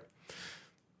 And he's like,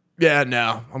 yeah,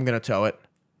 no, I'm going to tow it.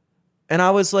 And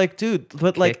I was like, dude,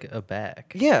 but like, Kick a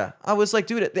back. yeah, I was like,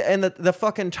 dude, and the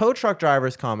fucking tow truck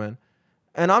driver's coming,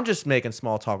 and I'm just making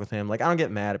small talk with him. Like, I don't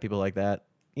get mad at people like that.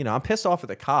 You know, I'm pissed off at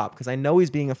the cop because I know he's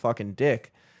being a fucking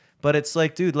dick. But it's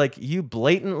like, dude, like, you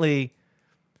blatantly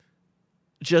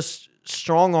just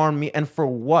strong arm me, and for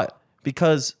what?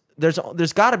 because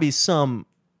there's got to be some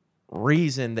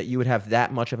reason that you would have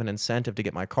that much of an incentive to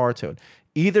get my car towed.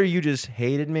 Either you just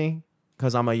hated me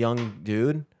because I'm a young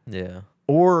dude, Yeah.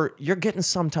 or you're getting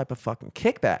some type of fucking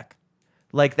kickback.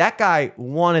 Like, that guy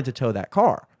wanted to tow that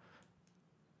car,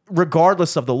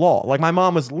 regardless of the law. Like, my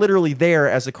mom was literally there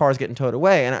as the car's getting towed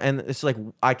away, and it's like,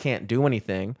 I can't do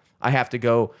anything. I have to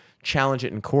go challenge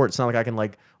it in court. It's not like I can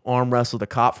like arm wrestle the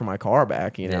cop for my car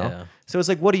back, you know? Yeah. So it's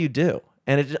like, what do you do?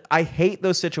 And I hate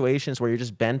those situations where you're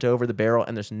just bent over the barrel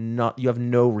and you have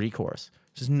no recourse.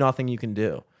 There's just nothing you can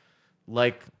do.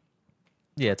 Like,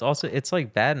 Yeah, it's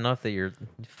like bad enough that you're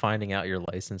finding out your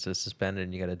license is suspended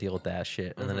and you got to deal with that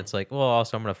shit. And then it's like, well,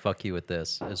 also I'm going to fuck you with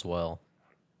this as well.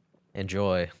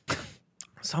 Enjoy.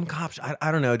 some cops,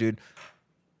 I don't know, dude.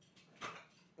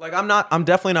 Like, I'm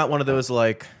definitely not one of those,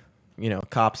 like, you know,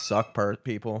 cops suck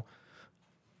people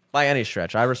by any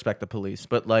stretch. I respect the police,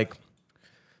 but like,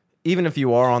 even if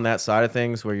you are on that side of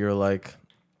things where you're like,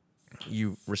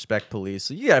 you respect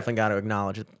police, you definitely got to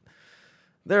acknowledge it.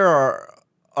 There are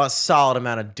a solid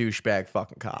amount of douchebag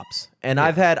fucking cops. And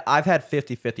I've had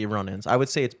 50-50 run-ins. I would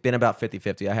say it's been about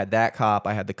 50-50. I had that cop.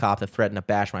 I had the cop that threatened to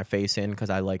bash my face in because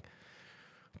I like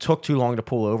took too long to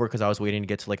pull over because I was waiting to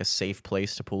get to like a safe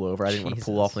place to pull over. I didn't want to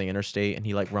pull off on the interstate, and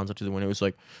he like runs up to the window. He was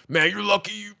like, "Man, you're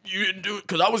lucky you didn't do it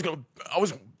because I was gonna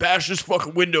bash this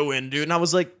fucking window in, dude." And I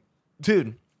was like,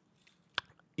 "Dude,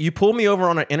 you pulled me over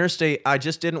on an interstate. I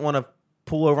just didn't want to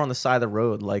pull over on the side of the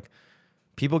road. Like,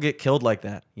 people get killed like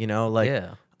that, you know? Like,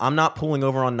 Yeah. I'm not pulling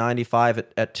over on 95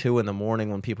 at 2 in the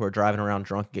morning when people are driving around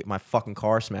drunk and get my fucking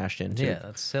car smashed into. Yeah,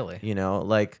 that's silly. You know,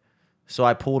 like, so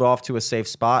I pulled off to a safe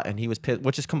spot, and he was pissed,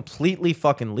 which is completely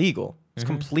fucking legal. It's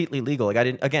completely legal.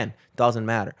 Like, doesn't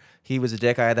matter. He was a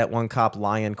dick. I had that one cop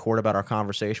lie in court about our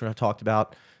conversation I talked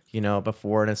about, you know,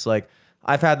 before. And it's like,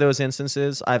 I've had those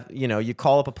instances. You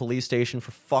call up a police station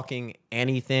for fucking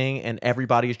anything, and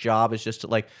everybody's job is just to,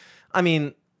 like, I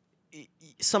mean,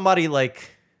 somebody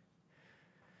like,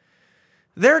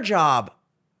 their job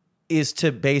is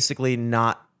to basically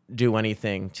not do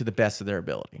anything to the best of their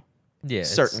ability. Yeah.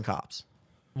 Certain cops.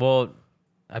 Well,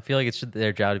 I feel like it's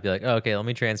their job to be like, oh, okay, let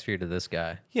me transfer you to this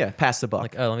guy. Yeah, pass the buck.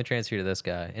 Like, oh, let me transfer you to this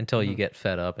guy until you get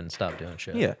fed up and stop doing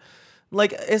shit. Yeah.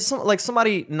 Like, like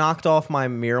somebody knocked off my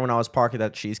mirror when I was parked at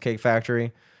that Cheesecake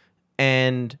Factory,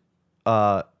 and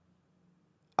I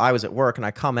was at work, and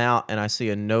I come out and I see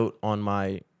a note on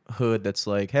my hood that's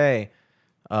like, "Hey,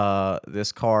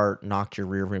 this car knocked your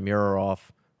rear mirror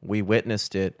off. We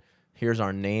witnessed it. Here's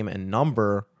our name and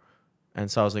number." And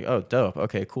so I was like, "Oh, dope.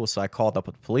 Okay, cool." So I called up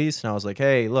with the police, and I was like,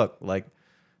 "Hey, look, like,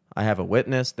 I have a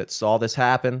witness that saw this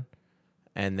happen,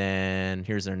 and then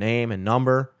here's their name and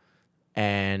number."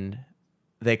 And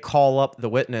they call up the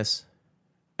witness,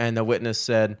 and the witness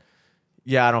said,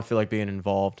 "Yeah, I don't feel like being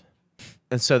involved."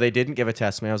 And so they didn't give a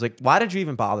testimony. I was like, why did you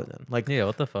even bother then? Like, Yeah,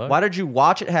 what the fuck? why did you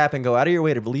watch it happen, go out of your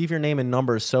way to leave your name and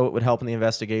numbers so it would help in the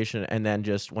investigation, and then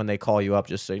just when they call you up,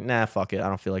 just say, "Nah, fuck it, I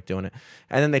don't feel like doing it."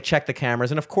 And then they check the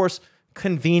cameras, and of course,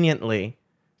 conveniently,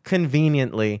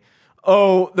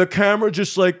 oh, the camera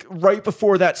just like right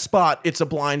before that spot, it's a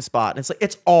blind spot. And it's like,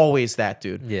 it's always that,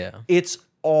 dude. Yeah. It's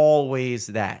always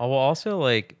that. Oh, well, also,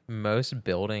 like, most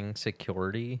building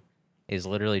security is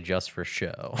literally just for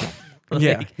show.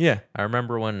 Like, yeah. I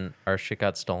remember when our shit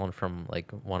got stolen from,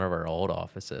 like, one of our old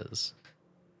offices.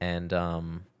 And,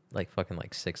 like, fucking,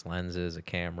 like, 6 lenses, a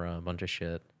camera, a bunch of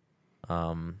shit.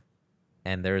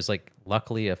 And there's, like,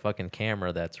 luckily a fucking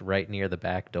camera that's right near the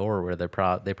back door where they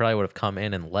probably would have come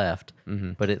in and left.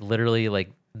 But it literally,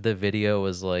 like, the video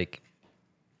was, like,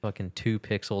 fucking 2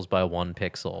 pixels by 1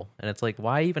 pixel. And it's like,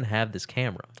 why even have this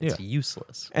camera? It's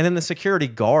useless. And then the security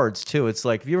guards too. It's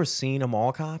like, have you ever seen a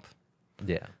mall cop?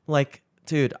 Yeah. Like,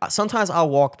 dude, sometimes I'll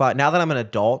walk by. Now that I'm an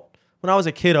adult, when I was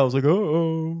a kid, I was like,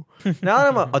 oh. Now that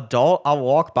I'm an adult, I'll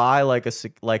walk by like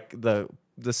the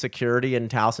security in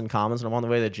Towson Commons, and I'm on the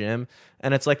way to the gym,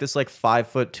 and it's like this like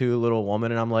 5'2" little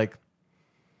woman, and I'm like,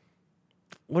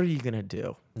 what are you gonna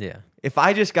do? Yeah. If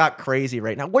I just got crazy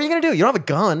right now, what are you gonna do? You don't have a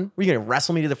gun. Are you gonna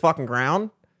wrestle me to the fucking ground?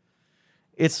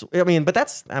 But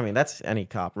that's any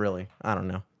cop, really. I don't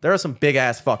know. There are some big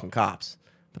ass fucking cops,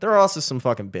 but there are also some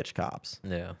fucking bitch cops.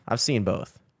 Yeah. I've seen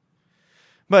both.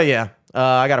 But yeah,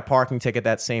 I got a parking ticket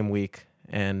that same week,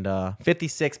 and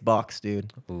 $56,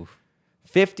 dude. Oof.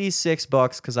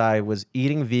 $56 because I was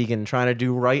eating vegan, trying to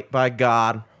do right by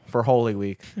God for Holy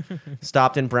Week.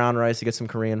 Stopped in Brown Rice to get some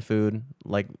Korean food,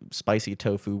 like spicy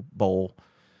tofu bowl.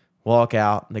 Walk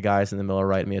out, the guys in the middle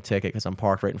writing me a ticket because I'm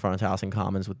parked right in front of Towson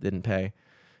Commons with didn't pay.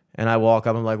 And I walk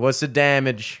up, I'm like, "What's the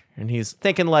damage?" And he's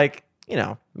thinking like, you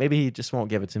know, maybe he just won't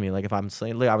give it to me. Like if I'm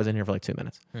saying, "Look, I was in here for like 2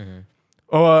 minutes."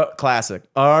 Classic.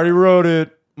 I already wrote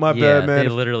it. My Yeah, bad, man. they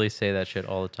literally say that shit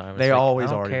all the time. It's They like, always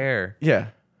I don't already- care. Yeah.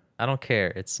 I don't care.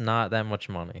 It's not that much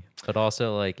money. But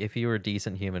also, like, if you were a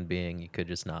decent human being, you could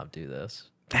just not do this.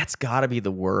 That's got to be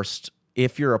the worst.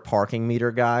 If you're a parking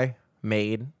meter guy,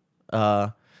 maid,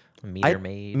 Meter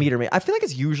maid. meter maid. I feel like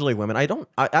it's usually women.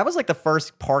 I was like the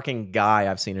first parking guy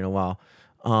I've seen in a while.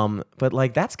 But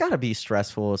like that's got to be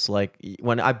stressful. It's like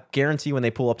when I guarantee when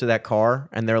they pull up to that car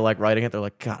and they're like writing it, they're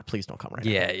like, God, please don't come right now.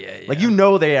 Yeah.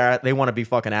 Like they want to be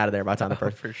fucking out of there by the time the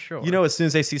person. For sure. You know, as soon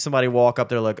as they see somebody walk up,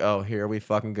 they're like, oh, here we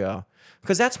fucking go.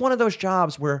 Because that's one of those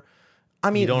jobs where,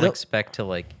 I mean, you don't expect to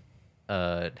like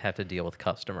have to deal with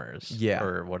customers. Yeah.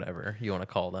 Or whatever you want to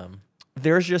call them.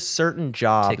 there's just certain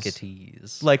jobs.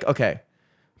 Ticketees. Like, okay,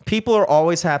 people are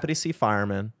always happy to see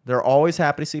firemen. They're always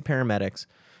happy to see paramedics.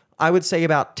 I would say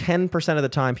about 10% of the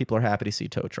time, people are happy to see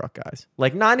tow truck guys.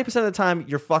 Like 90% of the time,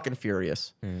 you're fucking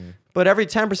furious. But every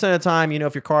 10% of the time, you know,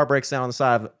 if your car breaks down on the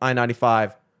side of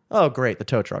I-95, oh, great, the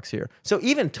tow truck's here. So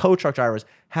even tow truck drivers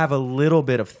have a little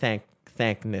bit of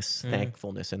thankfulness in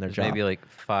their job. Maybe like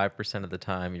 5% of the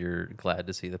time you're glad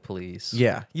to see the police.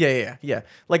 Yeah.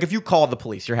 Like if you call the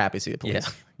police, you're happy to see the police.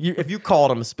 If you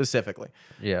called them specifically.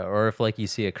 Yeah, or if like you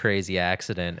see a crazy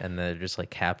accident and they just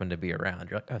like happen to be around,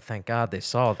 you're like, oh, thank God they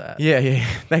saw that. Yeah.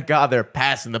 Thank God they're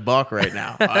passing the buck right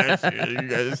now. I see it. You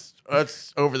guys,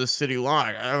 that's over the city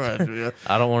line. I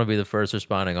don't want to be the first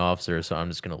responding officer, so I'm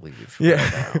just gonna leave.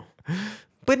 Yeah.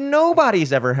 But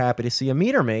nobody's ever happy to see a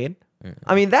meter maid.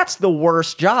 I mean, that's the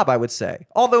worst job, I would say.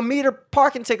 Although meter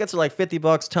parking tickets are like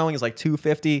 $50, towing is like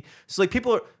 $250. So like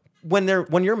people are when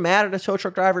you're mad at a tow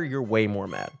truck driver, you're way more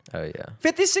mad. Oh yeah.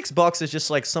 $56 is just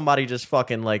like somebody just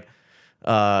fucking kind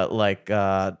of like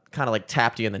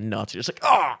tapped you in the nuts. You're just like,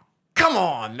 oh, come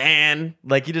on, man.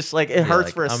 Like you just like it hurts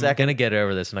Like, for a I'm second. gonna get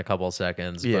over this in a couple of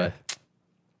seconds, Yeah. but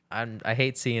I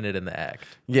hate seeing it in the act.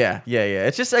 Yeah.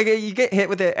 It's just like you get hit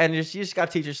with it, and you just got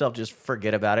to teach yourself just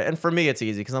forget about it. And for me, it's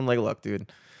easy because I'm like, look,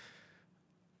 dude,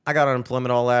 I got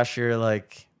unemployment all last year.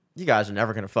 Like, you guys are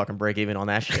never gonna fucking break even on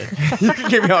that shit. You can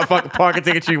give me all the fucking parking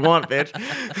tickets you want, bitch.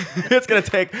 It's gonna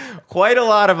take quite a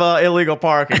lot of illegal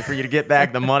parking for you to get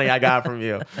back the money I got from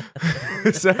you.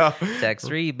 So Tax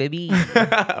free, baby.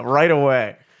 right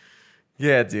away.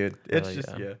 Yeah, dude. It's Hell just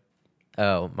yeah. yeah.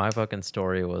 Oh, my fucking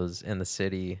story was in the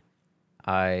city.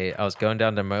 I was going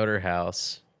down to Motor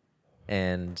House,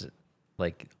 and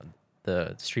like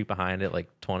the street behind it, like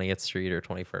 20th Street or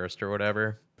 21st or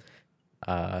whatever.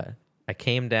 I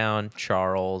came down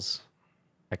Charles,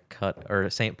 or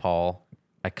St. Paul.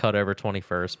 I cut over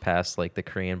 21st past like the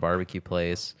Korean barbecue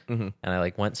place, and I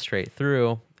like went straight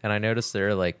through, and I noticed there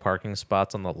are like parking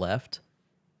spots on the left,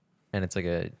 and it's like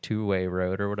a 2-way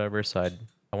road or whatever. So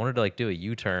I wanted to like do a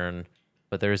U-turn,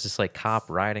 but there was this like cop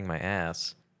riding my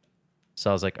ass. So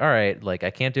I was like, all right, like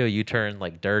I can't do a U-turn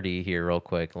like dirty here real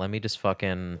quick. Let me just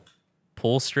fucking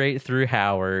pull straight through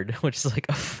Howard, which is like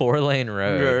a 4-lane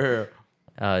road.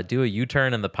 Do a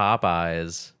U-turn in the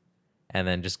Popeyes, and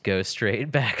then just go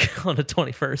straight back onto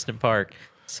 21st and Park.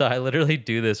 So I literally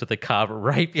do this with a cop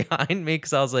right behind me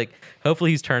because I was like,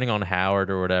 hopefully he's turning on Howard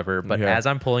or whatever. But Yeah. as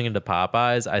I'm pulling into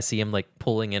Popeyes, I see him like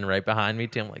pulling in right behind me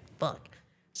too. I'm like, fuck.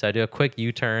 So I do a quick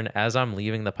U-turn. As I'm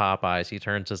leaving the Popeyes, he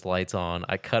turns his lights on.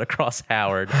 I cut across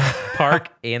Howard, park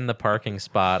in the parking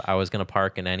spot I was going to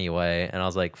park in anyway. And I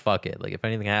was like, fuck it. Like if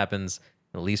anything happens,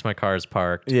 at least my car's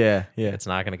parked. Yeah. It's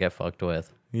not going to get fucked with.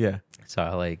 Yeah. So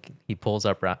I like, he pulls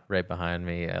up right behind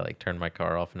me. I like turn my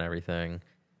car off and everything.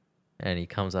 And he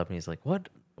comes up and he's like, what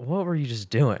were you just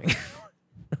doing?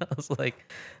 I was like,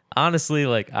 honestly,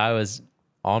 like I was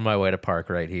on my way to park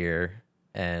right here.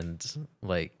 And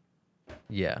like,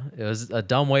 yeah, it was a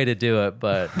dumb way to do it,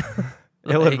 but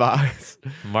Ill like, advised.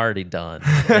 I'm already done.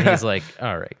 And he's like,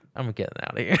 all right, I'm getting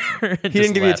out of here. He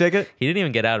didn't give you a ticket? He didn't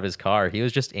even get out of his car. He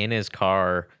was just in his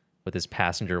car with his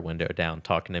passenger window down,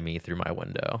 talking to me through my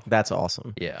window. That's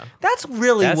awesome. Yeah. That's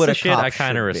really That's what the a shit cop I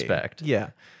kinda should be. respect. Yeah.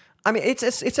 I mean, it's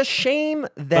a shame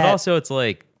that. But also, it's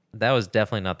like, that was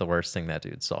definitely not the worst thing that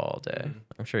dude saw all day.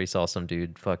 I'm sure he saw some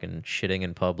dude fucking shitting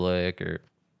in public or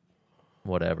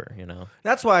whatever, you know?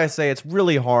 That's why I say it's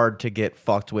really hard to get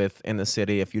fucked with in the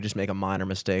city if you just make a minor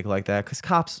mistake like that, because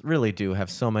cops really do have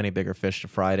so many bigger fish to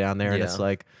fry down there, and Yeah. it's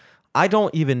like, I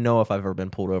don't even know if I've ever been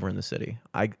pulled over in the city.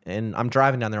 And I'm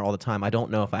driving down there all the time. I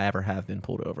don't know if I ever have been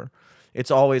pulled over.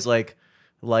 It's always like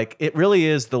it really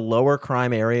is the lower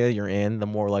crime area you're in, the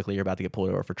more likely you're about to get pulled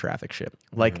over for traffic shit.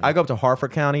 Like I go up to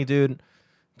Harford County, dude,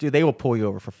 they will pull you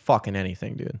over for fucking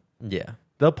anything, dude. Yeah.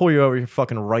 They'll pull you over. Your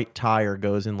fucking right tire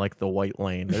goes in like the white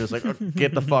lane. They're just like, "Oh,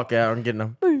 get the fuck out and get in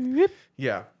a.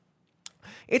 Yeah.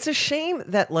 It's a shame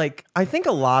that like I think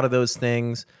a lot of those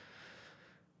things.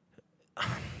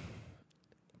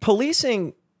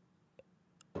 policing,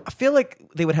 I feel like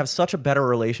they would have such a better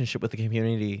relationship with the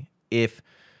community if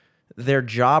their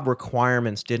job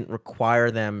requirements didn't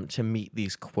require them to meet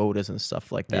these quotas and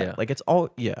stuff like that. Yeah. Like it's all,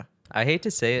 yeah. I hate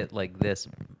to say it like this,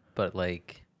 but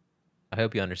like, I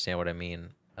hope you understand what I mean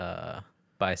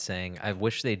by saying I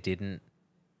wish they didn't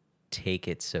take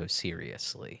it so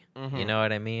seriously. You know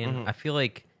what I mean? I feel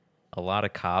like a lot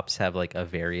of cops have like a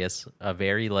very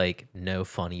like no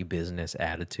funny business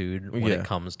attitude when Yeah. it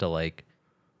comes to like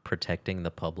protecting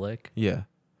the public. Yeah.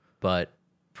 But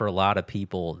for a lot of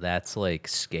people, that's like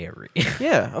scary.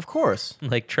 Yeah, of course.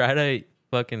 Like try to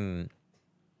fucking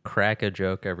crack a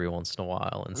joke every once in a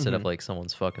while instead of like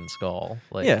someone's fucking skull.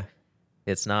 Like Yeah.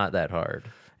 it's not that hard.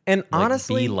 And Like,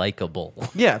 honestly, be likable.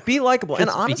 yeah, be likable. And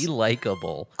Just honestly, be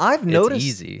likable. I've It's noticed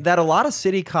easy. that a lot of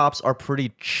city cops are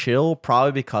pretty chill,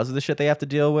 probably because of the shit they have to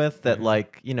deal with. That,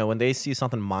 like, you know, when they see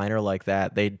something minor like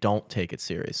that, they don't take it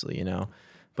seriously, you know?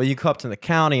 But you come up to the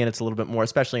county and it's a little bit more,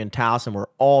 especially in Towson, where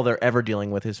all they're ever dealing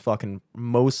with is fucking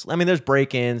I mean, there's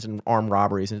break ins and armed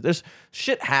robberies, and there's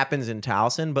shit happens in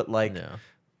Towson, but like, No.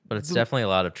 But it's definitely a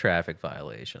lot of traffic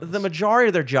violations. the majority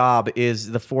of their job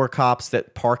is the 4 cops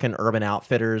that park in Urban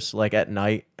Outfitters like at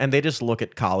night, and they just look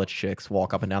at college chicks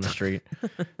walk up and down the street.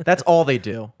 That's all they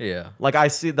do. Yeah. Like I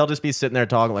see, they'll just be sitting there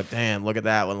talking like, "Damn, look at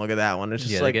that one, look at that one." It's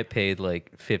just Yeah, they like, get paid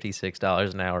like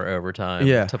 $56 an hour overtime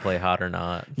Yeah. to play hot or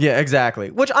not. yeah,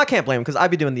 exactly. Which I can't blame them because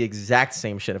I'd be doing the exact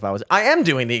same shit if I was. I am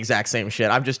doing the exact same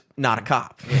shit. I'm just not a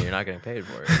cop. Yeah, you're not getting paid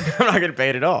for it. I'm not getting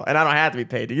paid at all, and I don't have to be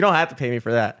paid. You don't have to pay me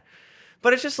for that.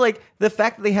 But it's just like the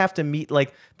fact that they have to meet,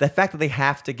 like the fact that they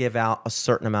have to give out a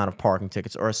certain amount of parking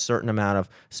tickets or a certain amount of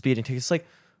speeding tickets. Like,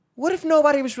 what if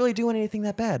nobody was really doing anything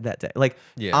that bad that day? Like,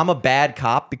 Yeah. I'm a bad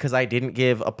cop because I didn't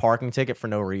give a parking ticket for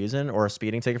no reason or a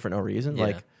speeding ticket for no reason. Yeah.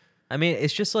 Like, I mean,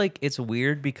 it's just like it's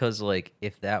weird because like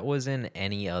if that was in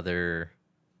any other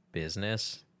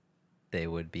business, they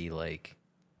would be like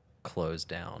closed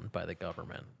down by the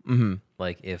government. Mm-hmm.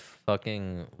 Like if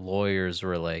fucking lawyers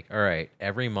were like, all right,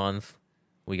 every month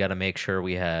we got to make sure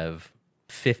we have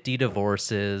 50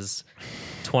 divorces,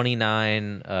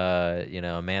 29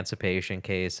 emancipation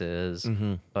cases,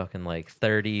 fucking like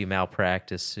 30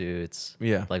 malpractice suits.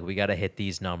 Yeah. Like we got to hit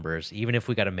these numbers even if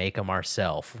we got to make them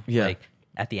ourselves. Yeah. Like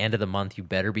at the end of the month you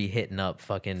better be hitting up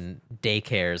fucking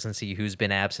daycares and see who's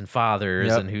been absent fathers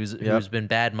Yep. and who's Yep. been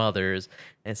bad mothers.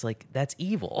 And it's like that's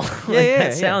evil. Yeah, Like, yeah, that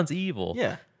yeah. sounds evil.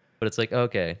 yeah. But it's like,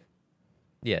 okay.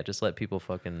 Yeah, just let people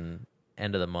fucking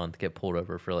end of the month get pulled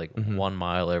over for like 1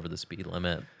 mile over the speed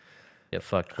limit. Get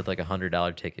fucked with like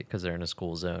 $100 ticket because they're in a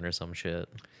school zone or some shit.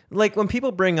 Like when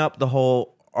people bring up the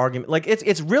whole argument, like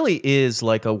it's really is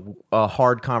like a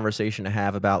hard conversation to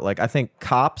have about, like, I think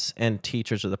cops and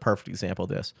teachers are the perfect example of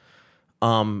this.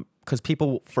 Because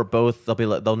people for both,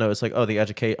 they'll notice like, oh,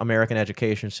 the American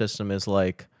education system is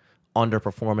like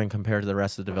underperforming compared to the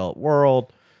rest of the developed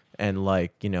world. And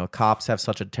like, you know, cops have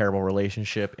such a terrible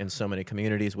relationship in so many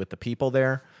communities with the people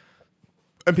there.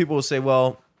 And people will say,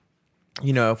 well,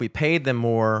 you know, if we paid them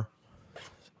more,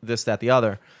 this, that, the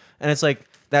other. And it's like,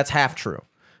 that's half true.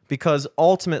 Because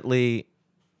ultimately,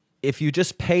 if you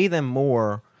just pay them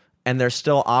more and they're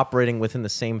still operating within the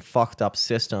same fucked up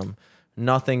system,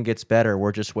 nothing gets better.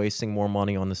 We're just wasting more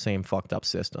money on the same fucked up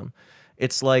system.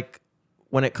 It's like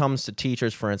when it comes to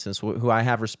teachers, for instance, who I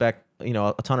have respect, you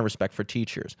know, a ton of respect for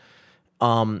teachers.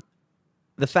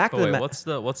 The fact But that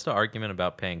wait, what's the argument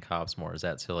about paying cops more? Is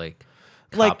that so like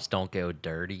Like- cops don't go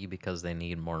dirty because they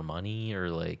need more money, or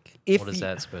like If what is you-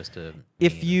 that supposed to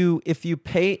if mean? if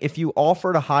you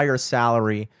offered a higher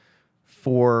salary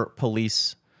for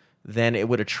police, then it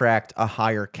would attract a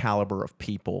higher caliber of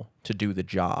people to do the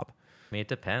job. I mean, it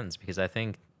depends because I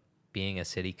think being a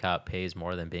city cop pays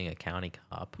more than being a county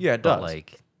cop. Yeah, it but does.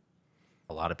 like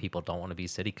a lot of people don't want to be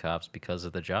city cops because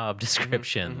of the job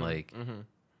description.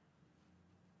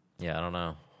 Yeah, I don't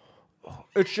know.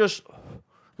 It's just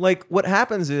like what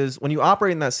happens is when you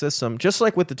operate in that system, just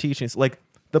like with the teachings, like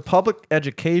the public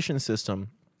education system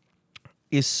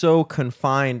is so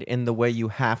confined in the way you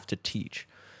have to teach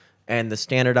and the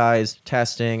standardized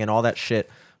testing and all that shit,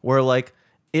 where like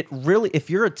it really, if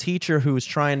you're a teacher who's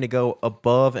trying to go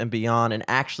above and beyond and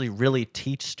actually really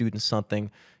teach students something,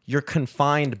 you're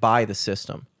confined by the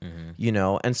system, you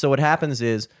know? And so what happens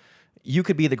is you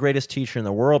could be the greatest teacher in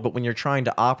the world, but when you're trying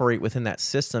to operate within that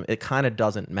system, it kind of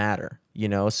doesn't matter, you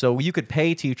know? So you could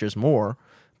pay teachers more,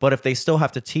 but if they still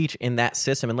have to teach in that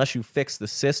system, unless you fix the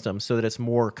system so that it's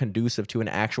more conducive to an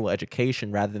actual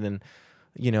education rather than,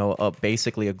 you know,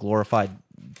 basically a glorified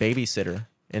babysitter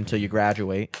until you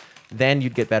graduate, then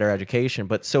you'd get better education.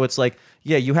 But so it's like,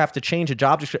 yeah, you have to change a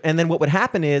job description. And then what would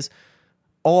happen is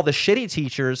all the shitty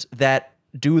teachers that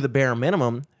do the bare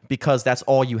minimum because that's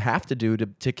all you have to do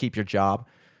to keep your job,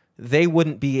 they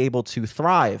wouldn't be able to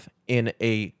thrive in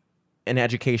an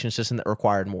education system that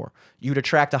required more. You'd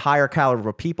attract a higher caliber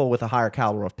of people with a higher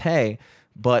caliber of pay,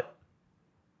 but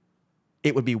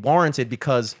it would be warranted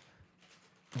because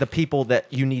the people that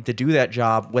you need to do that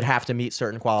job would have to meet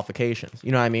certain qualifications.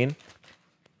 You know what I mean?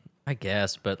 I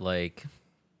guess, but like,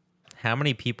 how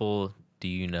many people do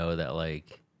you know that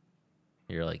like,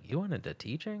 you're like, you went into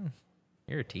teaching?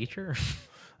 You're a teacher?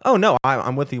 Oh, no,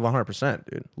 I'm with you 100%,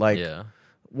 dude. Like, Yeah.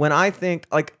 when I think,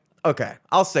 like, okay,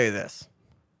 I'll say this.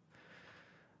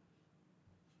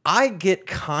 I get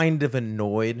kind of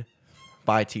annoyed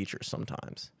by teachers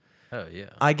sometimes. Oh, yeah.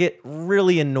 I get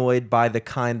really annoyed by the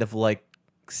kind of like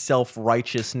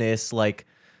self-righteousness, like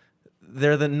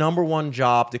they're the number one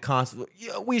job to constantly,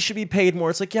 yeah, we should be paid more.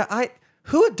 It's like, yeah,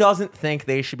 who doesn't think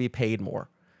they should be paid more?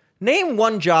 Name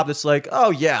one job that's like,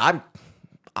 oh yeah,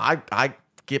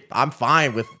 I'm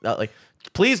fine with like,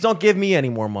 please don't give me any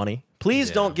more money.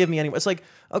 Please don't give me any more. It's like,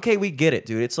 okay, we get it,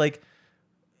 dude. It's like,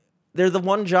 they're the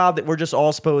one job that we're just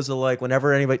all supposed to like,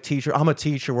 whenever anybody teacher, I'm a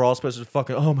teacher, we're all supposed to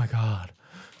fucking, oh my God,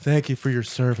 thank you for your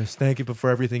service. Thank you for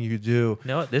everything you do. You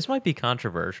know what? This might be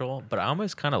controversial, but I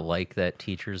almost kind of like that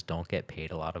teachers don't get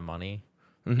paid a lot of money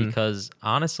because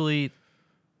honestly,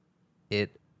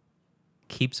 it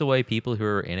keeps away people who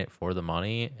are in it for the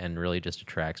money and really just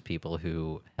attracts people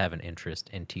who have an interest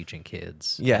in teaching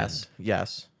kids. Yes, And,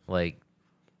 yes. like,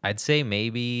 I'd say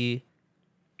maybe,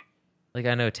 like,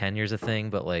 I know tenure's a thing,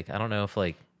 but like, I don't know if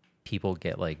like people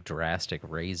get like drastic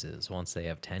raises once they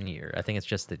have tenure. I think it's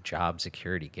just the job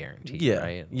security guarantee, Yeah,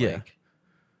 right? yeah. Like,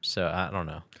 so I don't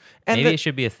know. And Maybe the- it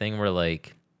should be a thing where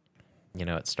like, you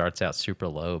know, it starts out super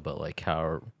low, but like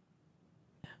how,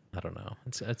 I don't know.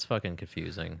 It's fucking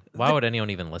confusing. Why would anyone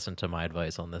even listen to my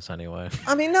advice on this anyway?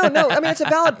 I mean, no. I mean, it's a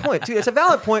valid point, too. It's a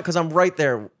valid point because I'm right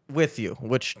there with you,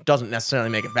 which doesn't necessarily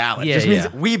make it valid. Yeah, It just means yeah.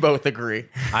 that we both agree.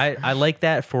 I like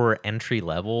that for entry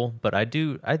level, but I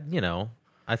you know,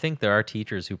 I think there are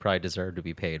teachers who probably deserve to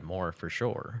be paid more for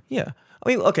sure. Yeah. I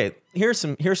mean, okay, here's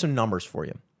some numbers for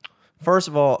you. First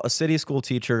of all, a city school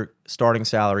teacher starting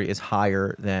salary is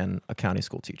higher than a county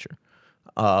school teacher.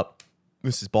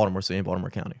 This is Baltimore City and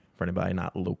Baltimore County, for anybody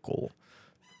not local.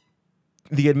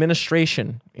 The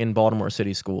administration in Baltimore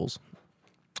City schools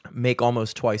make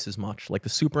almost twice as much. Like the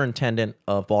superintendent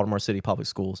of Baltimore City Public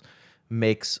Schools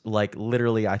makes like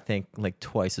literally, I think, like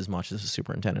twice as much as the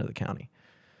superintendent of the county.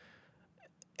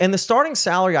 And the starting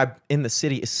salary in the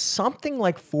city is something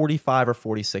like 45 or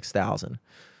 46,000.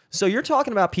 So you're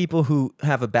talking about people who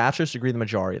have a bachelor's degree, the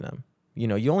majority of them. You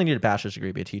know, you only need a bachelor's degree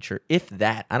to be a teacher, if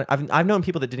that. I've known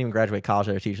people that didn't even graduate college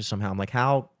that are teachers somehow. I'm like,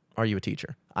 how are you a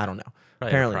teacher? I don't know.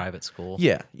 Probably Apparently, a private school.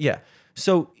 yeah, yeah.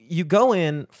 So you go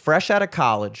in fresh out of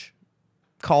college,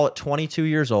 call it 22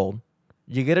 years old,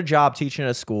 you get a job teaching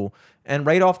at a school, and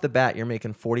right off the bat, you're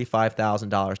making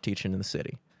 $45,000 teaching in the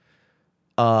city.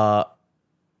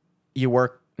 You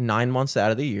work 9 months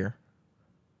out of the year.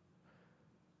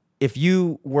 If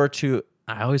you were to,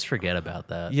 I always forget about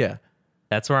that. yeah,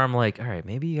 That's where I'm like, all right,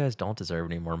 maybe you guys don't deserve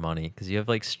any more money because you have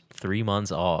like 3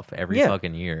 months off every Yeah.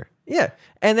 fucking year. yeah,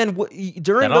 and then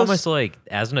during That those, almost like,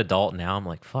 as an adult now, I'm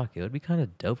like, fuck, it would be kind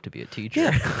of dope to be a teacher.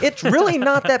 yeah, it's really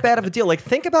not that bad of a deal. Like,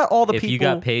 think about all the if people. you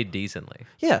got paid decently.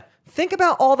 Yeah. Think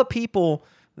about all the people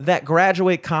that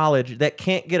graduate college that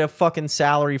can't get a fucking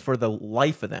salary for the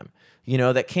life of them. You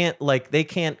know, that can't, like, they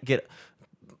can't get.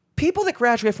 People that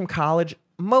graduate from college,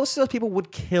 most of those people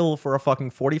would kill for a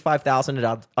fucking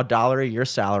 $45,000 a year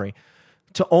salary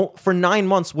for 9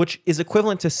 months, which is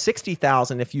equivalent to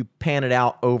 $60,000 if you pan it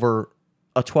out over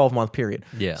a 12-month period.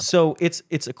 Yeah. So it's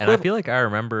And equivalent. I feel like I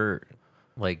remember,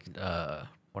 like,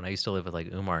 when I used to live with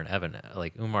like Umar and Evan,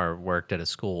 like Umar worked at a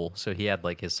school, so he had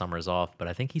like his summers off. But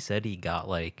I think he said he got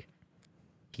like,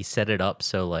 he set it up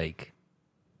so like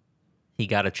he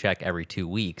got a check every 2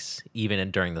 weeks, even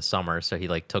during the summer. So he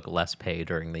like took less pay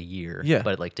during the year, Yeah.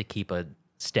 but like to keep a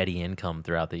steady income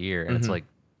throughout the year. And it's like,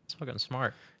 it's fucking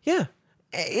smart. Yeah.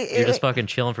 You're just fucking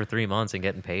chilling for 3 months and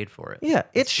getting paid for it. Yeah,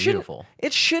 It's beautiful.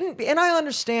 It shouldn't be. And I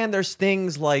understand there's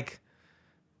things like,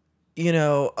 we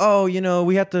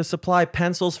have to supply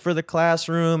pencils for the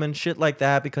classroom and shit like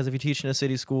that because if you teach in a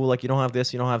city school, like you don't have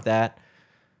this, you don't have that.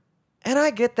 And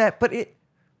I get that, but it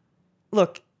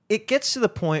gets to the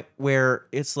point where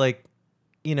it's like,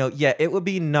 it would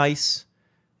be nice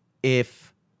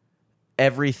if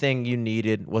everything you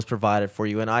needed was provided for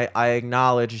you. And I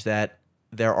acknowledge that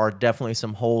there are definitely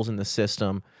some holes in the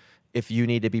system if you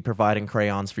need to be providing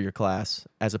crayons for your class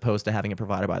as opposed to having it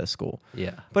provided by the school.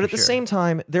 Yeah. But for at the sure. same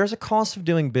time, there's a cost of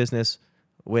doing business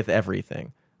with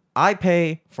everything. I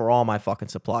pay for all my fucking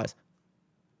supplies.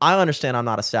 I understand I'm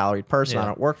not a salaried person. I Yeah.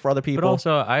 don't work for other people. But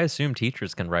also, I assume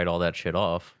teachers can write all that shit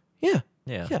off. yeah.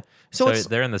 Yeah. Yeah. So, So it's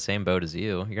they're in the same boat as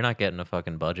you. You're not getting a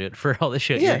fucking budget for all the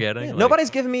shit yeah, you're getting. yeah. Like,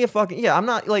 Nobody's giving me a fucking I'm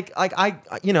not like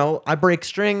I break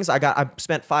strings. I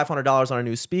spent $500 on a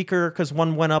new speaker because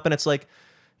one went up, and it's like,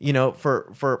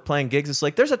 for playing gigs, it's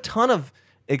like there's a ton of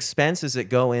expenses that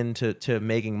go into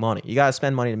making money. You gotta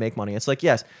spend money to make money. It's like,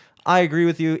 yes, I agree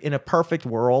with you. In a perfect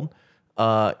world,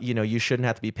 you shouldn't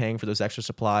have to be paying for those extra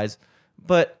supplies.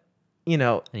 But and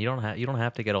you don't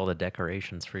have to get all the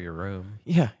decorations for your room.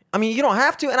 yeah, I mean, you don't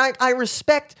have to, and I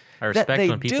respect I respect that they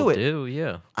when people do it. do,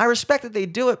 yeah, I respect that they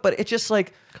do it, but it's just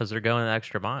like because they're going the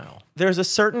extra mile. there's a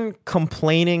certain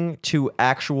complaining to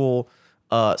actual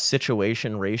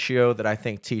situation ratio that I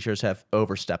think teachers have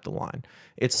overstepped the line.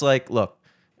 It's like, look,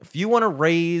 if you want to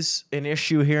raise an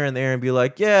issue here and there and be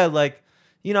like, yeah, like,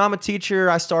 I'm a teacher.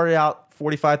 I started out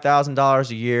 $45,000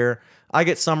 a year. I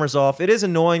get summers off. It is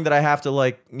annoying that I have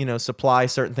to supply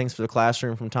certain things for the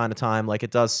classroom from time to time. Like,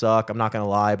 it does suck. I'm not going to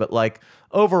lie. But like,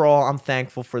 overall, I'm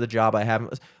thankful for the job I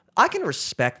have. I can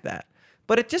respect that.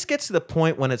 But it just gets to the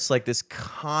point when it's like this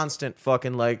constant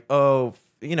fucking like,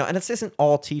 and this isn't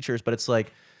all teachers, but it's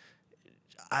like,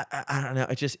 I don't know.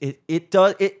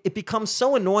 It becomes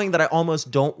so annoying that I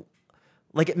almost don't,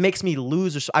 like, it makes me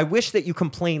lose. I wish that you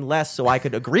complain less so I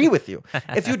could agree with you.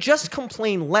 If you just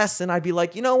complain less, then I'd be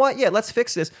like, you know what? Yeah, let's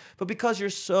fix this. But because you're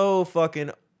so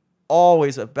fucking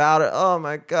always about it, oh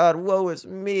my God, woe is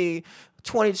me.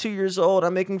 22 years old,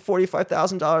 I'm making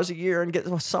 $45,000 a year and get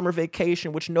a summer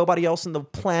vacation, which nobody else on the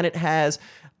planet has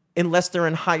unless they're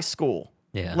in high school.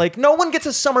 Yeah. Like, no one gets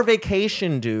a summer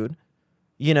vacation, dude.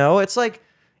 It's like,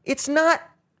 it's not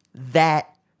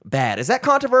that bad. Is that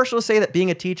controversial to say that being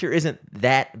a teacher isn't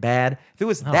that bad? If it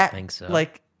was I that, don't think so.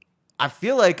 like, I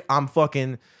feel like I'm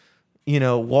fucking,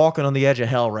 walking on the edge of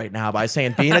hell right now by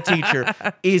saying being a teacher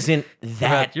isn't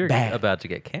that You're bad. about to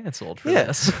get canceled for Yeah.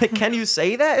 this. Like, can you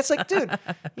say that? It's like, dude,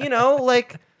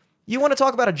 like, you want to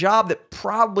talk about a job that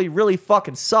probably really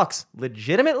fucking sucks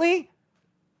legitimately?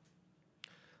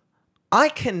 I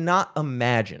cannot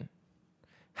imagine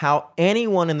how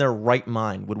anyone in their right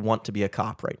mind would want to be a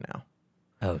cop right now.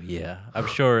 Oh yeah, I'm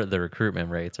sure the recruitment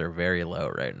rates are very low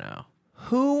right now.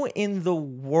 Who in the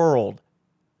world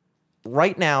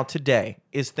right now today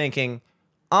is thinking,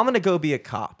 I'm going to go be a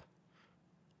cop?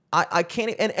 I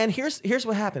can't. And here's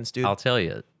what happens, dude. I'll tell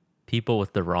you, people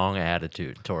with the wrong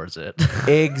attitude towards it.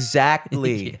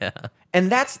 Exactly. Yeah,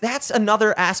 And that's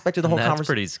another aspect of the whole that's conversation.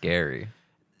 pretty scary.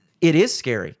 It is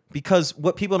scary because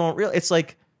what people don't realize, it's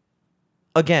like,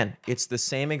 again, it's the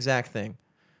same exact thing.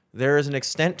 There is an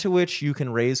extent to which you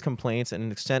can raise complaints and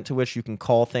an extent to which you can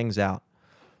call things out.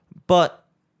 But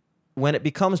when it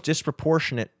becomes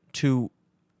disproportionate to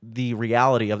the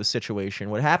reality of the situation,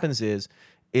 what happens is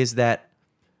that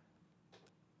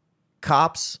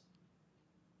cops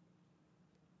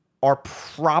are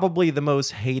probably the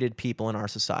most hated people in our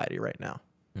society right now.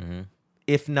 Mm-hmm.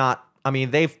 If not, I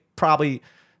mean, they've probably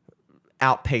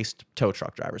outpaced tow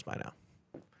truck drivers by now.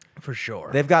 For sure.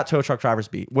 They've got tow truck drivers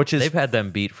beat, which is They've had them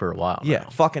beat for a while. yeah, now.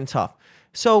 fucking tough.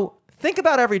 So think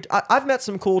about I've met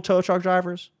some cool tow truck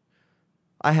drivers.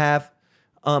 I have.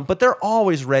 But they're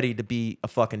always ready to be a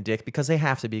fucking dick because they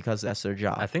have to be because that's their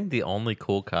job. I think the only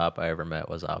cool cop I ever met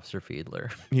was Officer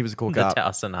Fiedler. He was a cool The cop.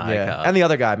 Towson High Yeah. cop. And the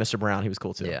other guy, Mr. Brown, he was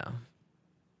cool too. Yeah.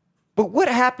 But what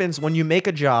happens when you make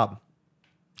a job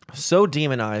so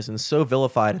demonized and so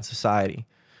vilified in society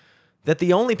that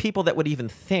the only people that would even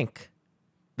think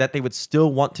that they would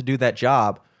still want to do that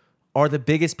job are the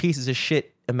biggest pieces of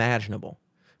shit imaginable?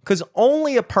 Because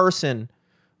only a person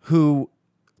who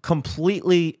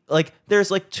completely, like, there's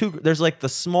like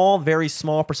the very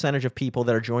small percentage of people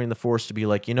that are joining the force to be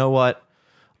like, you know what?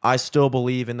 I still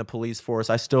believe in the police force.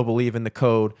 I still believe in the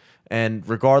code. And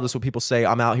regardless what people say,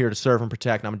 I'm out here to serve and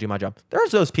protect and I'm going to do my job.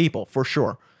 There's those people for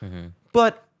sure. Mm-hmm.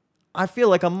 But I feel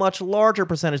like a much larger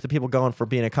percentage of the people going for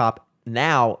being a cop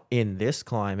now in this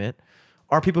climate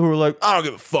are people who are like, I don't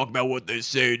give a fuck about what they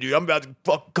say, dude. I'm about to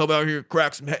fucking come out here and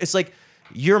crack some head. It's like,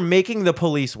 you're making the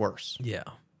police worse. Yeah.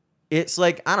 It's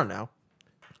like, I don't know.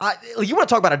 You want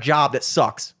to talk about a job that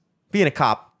sucks. Being a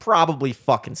cop probably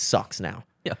fucking sucks now.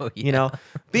 Oh, yeah. You know,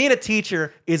 being a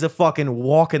teacher is a fucking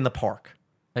walk in the park.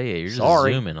 Oh, yeah, you're just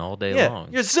Sorry. zooming all day Yeah,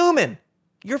 long. you're zooming.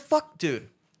 You're dude.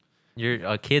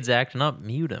 Your kid's acting up,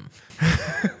 mute him.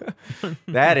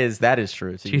 That is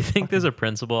true. Do you think there's a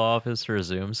principal office for a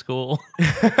Zoom school?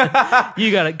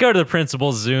 You got to go to the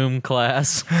principal's Zoom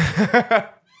class.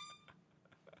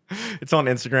 It's on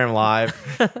Instagram Live.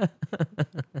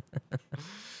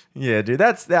 Yeah, dude.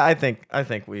 I think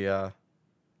we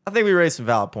I think we raised some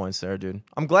valid points there, dude.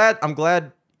 I'm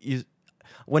glad you.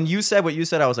 When you said what you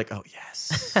said, I was like, oh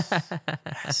yes,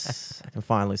 yes, I can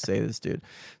finally say this, dude.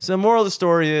 So the moral of the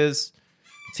story is,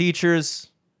 teachers,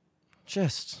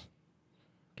 just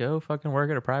Go fucking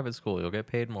work at a private school. You'll get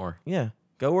paid more. yeah,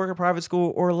 go work at private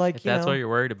school or like If that's what you're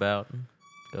worried about,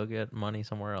 go get money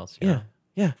somewhere else. You know?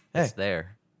 yeah. Hey, It's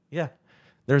there. yeah.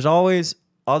 There's always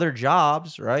other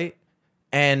jobs, right?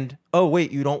 And oh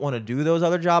wait, you don't want to do those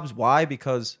other jobs? Why?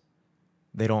 Because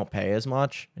they don't pay as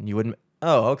much, and you wouldn't.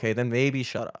 Oh, okay. Then maybe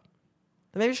shut up.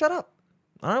 Then maybe shut up.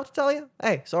 I don't know what to tell you.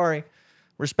 Hey, sorry.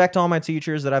 Respect all my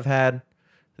teachers that I've had.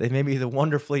 They've made me the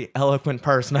wonderfully eloquent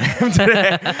person I am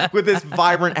today with this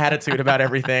vibrant attitude about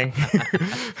everything.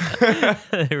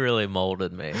 They really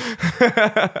molded me.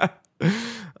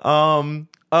 Oh,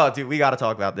 dude, we got to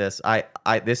talk about this.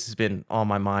 This has been on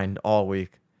my mind all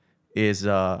week. Is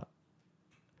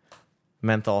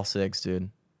menthol cigs, dude.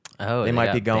 Oh, They might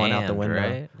got be going out the banned, window.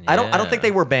 right? I don't think Yeah.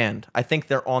 they were banned. I think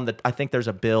they're on the. I think there's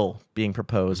a bill being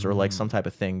proposed or like some type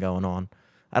of thing going on.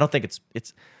 I don't think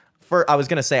it's. I was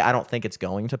gonna say I don't think it's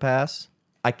going to pass.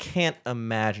 I can't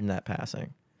imagine that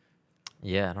passing.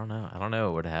 Yeah, I don't know. I don't know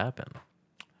what would happen.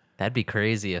 That'd be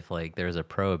crazy if like there's a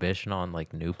prohibition on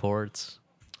like Newports,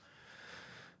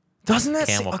 Doesn't that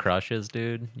Camel Crushes,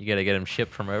 dude. You got to get them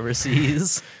shipped from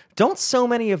overseas. don't so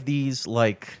many of these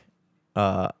like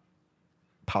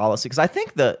policy, because I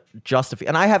think the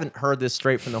and I haven't heard this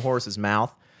straight from the horse's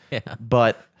mouth, Yeah.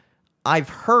 but I've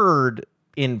heard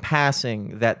in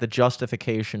passing that the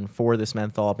justification for this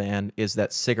menthol ban is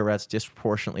that cigarettes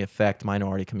disproportionately affect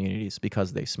minority communities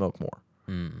because they smoke more,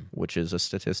 which is a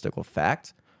statistical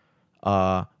fact.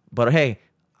 But hey,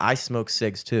 I smoke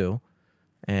cigs too.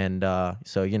 And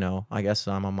so, you know, I guess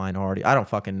I'm a minority. I don't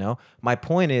fucking know. My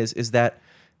point is that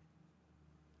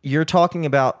you're talking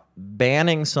about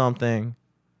banning something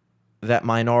that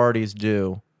minorities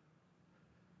do.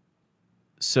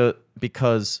 So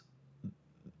because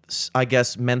I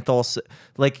guess menthol,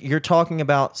 like you're talking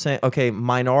about saying, okay,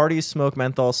 minorities smoke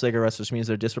menthol cigarettes, which means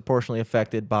they're disproportionately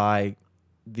affected by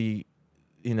the,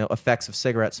 you know, effects of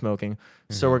cigarette smoking.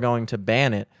 So we're going to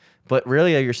ban it. But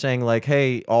really, you're saying like,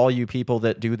 hey, all you people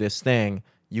that do this thing,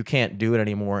 you can't do it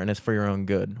anymore, and it's for your own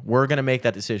good. We're going to make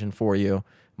that decision for you,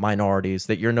 minorities,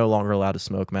 that you're no longer allowed to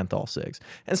smoke menthol cigs.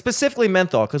 And specifically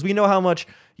menthol, because we know how much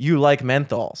you like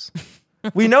menthols.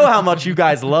 We know how much you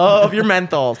guys love your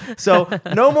menthols. So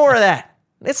no more of that.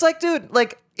 It's like, dude,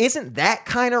 like, isn't that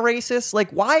kind of racist?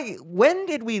 Like, why? When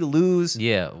did we lose?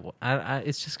 Yeah,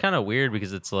 it's just kind of weird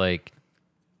because it's like,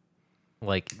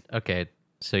 okay,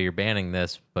 so you're banning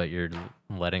this, but you're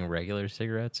letting regular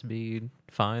cigarettes be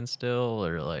fine still,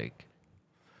 or like,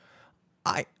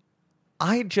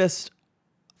 I just,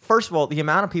 first of all, the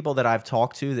amount of people that I've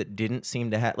talked to that didn't seem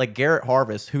to have, like Garrett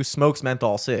Harvest, who smokes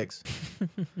menthol cigs,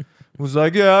 was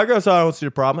like, yeah, I guess I don't see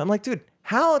a problem. I'm like, dude,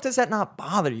 how does that not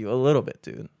bother you a little bit,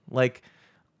 dude? Like,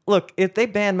 look, if they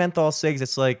ban menthol cigs,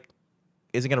 it's like,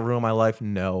 is it going to ruin my life?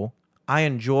 No. I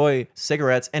enjoy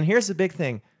cigarettes. And here's the big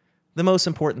thing, the most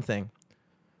important thing.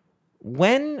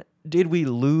 When did we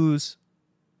lose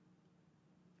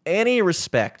any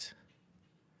respect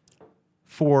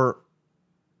for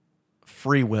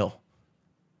free will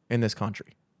in this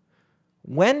country?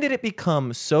 When did it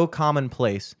become so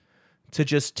commonplace to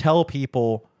just tell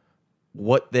people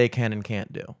what they can and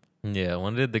can't do? yeah,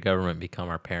 when did the government become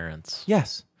our parents?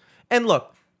 Yes. And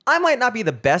look, I might not be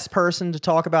the best person to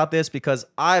talk about this because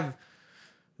I've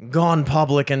gone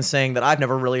public and saying that I've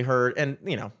never really heard, and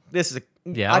you know, this is a,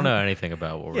 Yeah, I don't know anything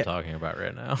about what we're talking about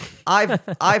right now.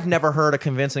 I've never heard a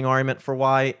convincing argument for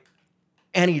why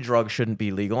any drug shouldn't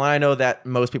be legal. And I know that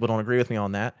most people don't agree with me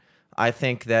on that. I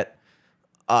think that,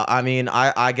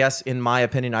 I guess in my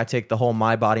opinion, I take the whole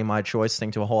my body, my choice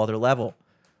thing to a whole other level.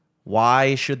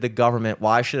 Why should the government,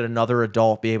 why should another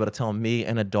adult be able to tell me,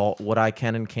 an adult, what I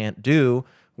can and can't do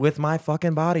with my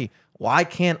fucking body? Why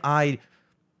can't I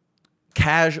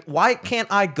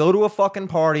go to a fucking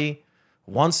party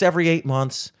once every 8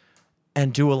 months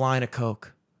and do a line of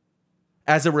coke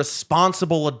as a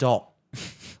responsible adult?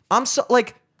 I'm so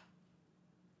like,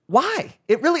 why?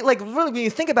 It really, like, really, when you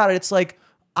think about it, it's like,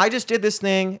 I just did this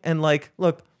thing and like,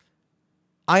 look,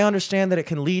 I understand that it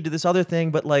can lead to this other thing,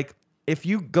 but like, if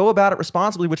you go about it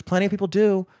responsibly, which plenty of people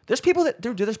do, there's people that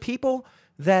do. There's people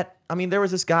that, I mean, there was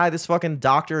this guy, this fucking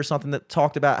doctor or something that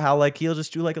talked about how like he'll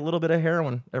just do like a little bit of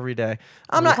heroin every day.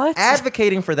 I'm not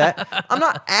advocating for that. I'm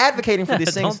not advocating for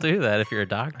these things. Don't do that if you're a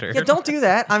doctor. Yeah, don't do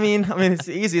that. I mean, it's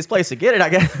the easiest place to get it, I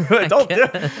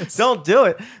guess. Don't do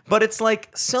it. But it's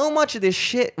like so much of this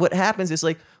shit. What happens is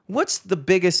like, what's the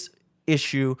biggest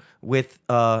issue with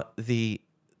the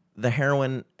the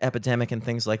heroin epidemic and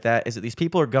things like that is that these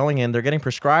people are going in, they're getting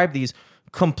prescribed these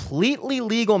completely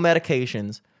legal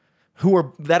medications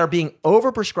that are being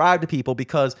overprescribed to people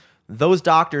because those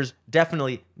doctors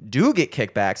definitely do get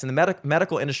kickbacks, and the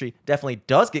medical industry definitely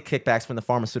does get kickbacks from the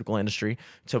pharmaceutical industry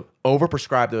to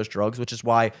overprescribe those drugs, which is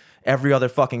why every other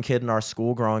fucking kid in our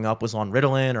school growing up was on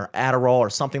Ritalin or Adderall or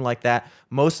something like that.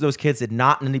 Most of those kids did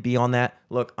not need to be on that.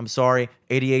 Look, I'm sorry,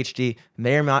 ADHD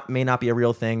may not be a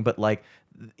real thing, but like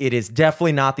it is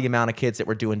definitely not the amount of kids that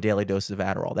were doing daily doses of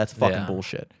Adderall. That's fucking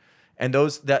bullshit. And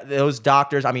those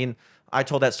doctors, I mean, I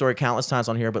told that story countless times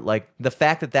on here, but like the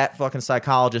fact that fucking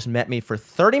psychologist met me for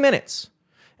 30 minutes,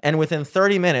 and within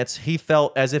 30 minutes, he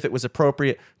felt as if it was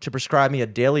appropriate to prescribe me a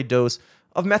daily dose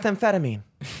of methamphetamine,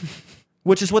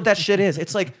 which is what that shit is.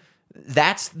 It's like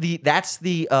that's the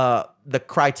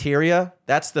criteria,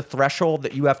 that's the threshold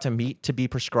that you have to meet to be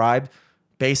prescribed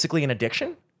basically an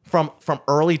addiction from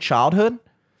early childhood.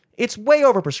 It's way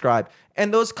overprescribed.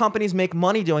 And those companies make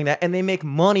money doing that, and they make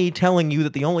money telling you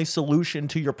that the only solution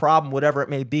to your problem, whatever it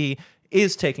may be,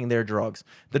 is taking their drugs.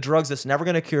 The drugs that's never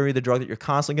going to cure you, the drug that you're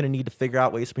constantly going to need to figure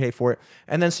out ways to pay for it.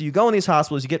 And then so you go in these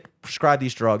hospitals, you get prescribed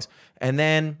these drugs, and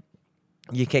then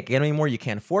you can't get them anymore, you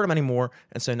can't afford them anymore,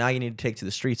 and so now you need to take to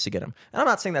the streets to get them. And I'm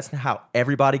not saying that's how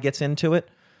everybody gets into it,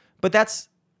 but that's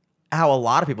how a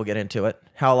lot of people get into it,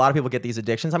 how a lot of people get these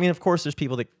addictions. I mean, of course, there's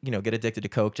people that, get addicted to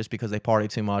coke just because they party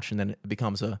too much, and then it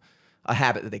becomes a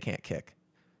habit that they can't kick.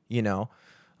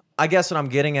 I guess what I'm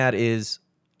getting at is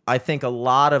I think a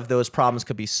lot of those problems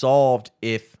could be solved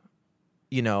if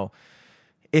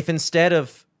instead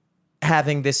of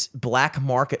having this black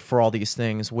market for all these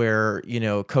things where,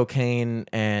 cocaine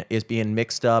is being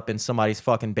mixed up in somebody's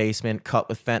fucking basement, cut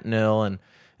with fentanyl,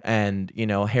 and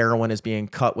heroin is being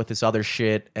cut with this other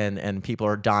shit, and people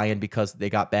are dying because they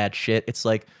got bad shit. It's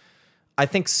like, I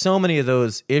think so many of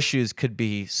those issues could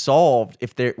be solved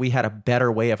if we had a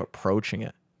better way of approaching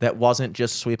it that wasn't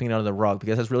just sweeping it under the rug,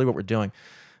 because that's really what we're doing.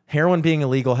 Heroin being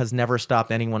illegal has never stopped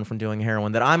anyone from doing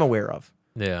heroin that I'm aware of.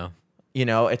 Yeah.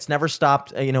 It's never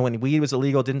stopped, when weed was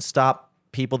illegal, it didn't stop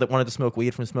people that wanted to smoke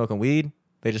weed from smoking weed.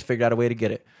 They just figured out a way to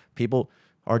get it. People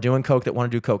are doing coke that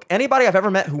want to do coke. Anybody I've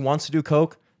ever met who wants to do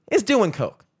coke is doing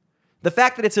coke. The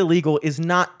fact that it's illegal is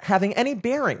not having any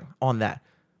bearing on that,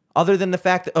 other than the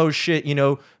fact that, oh shit,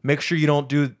 make sure you don't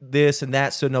do this and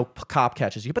that so no cop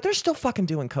catches you. But they're still fucking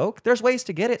doing coke. There's ways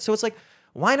to get it. So it's like,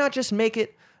 why not just make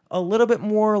it a little bit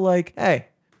more like, hey,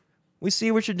 we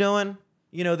see what you're doing,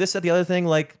 this, that, the other thing,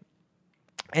 like.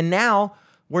 And now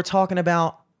we're talking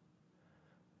about,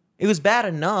 it was bad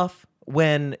enough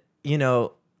when, look,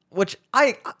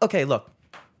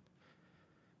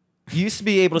 you used to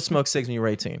be able to smoke cigs when you were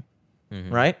 18,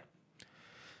 right?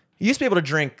 You used to be able to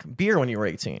drink beer when you were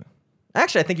 18.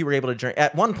 Actually, I think you were able to drink,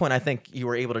 at one point, I think you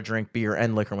were able to drink beer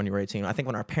and liquor when you were 18. I think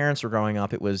when our parents were growing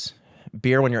up, it was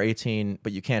beer when you're 18,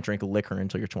 but you can't drink liquor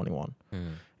until you're 21.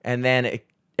 And then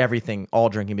all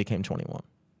drinking became 21.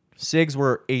 Cigs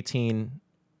were 18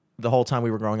 the whole time we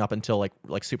were growing up until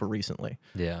like super recently.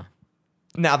 Yeah.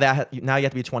 Now you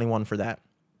have to be 21 for that.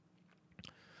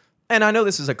 And I know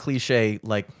this is a cliche,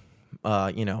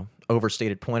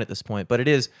 overstated point at this point, but it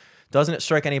is. Doesn't it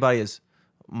strike anybody as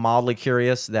mildly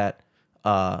curious that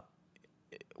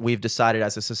we've decided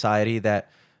as a society that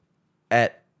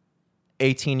at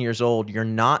 18 years old, you're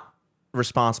not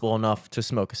responsible enough to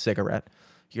smoke a cigarette.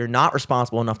 You're not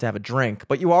responsible enough to have a drink,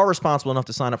 but you are responsible enough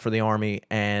to sign up for the army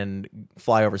and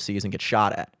fly overseas and get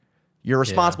shot at. You're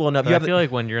responsible enough. I feel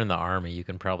like when you're in the army, you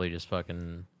can probably just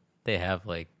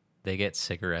they get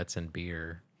cigarettes and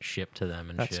beer shipped to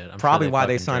them and That's shit. I'm probably sure why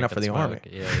they sign up for the army.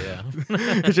 Yeah.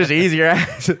 It's just easier.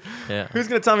 Yeah. Who's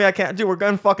going to tell me I can't? Dude, we're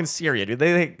going fucking Syria, dude.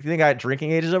 You think I had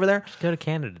drinking ages over there? Just go to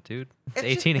Canada, dude. It's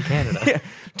 18 in Canada. Yeah.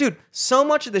 Dude, so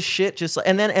much of the shit just...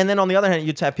 And then on the other hand,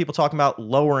 you'd have people talking about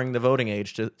lowering the voting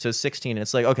age to 16. And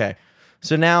it's like, okay,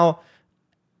 so now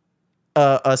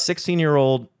a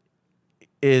 16-year-old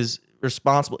is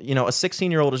responsible... a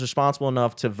 16-year-old is responsible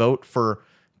enough to vote for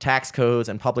tax codes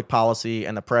and public policy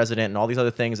and the president and all these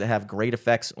other things that have great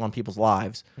effects on people's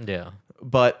lives. Yeah.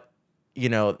 But,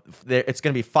 it's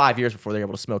going to be 5 years before they're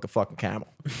able to smoke a fucking Camel.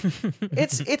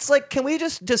 It's like, can we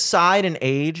just decide an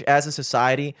age as a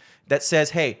society that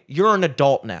says, hey, you're an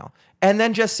adult now. And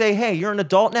then just say, hey, you're an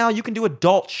adult now. You can do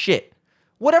adult shit.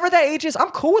 Whatever that age is,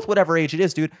 I'm cool with whatever age it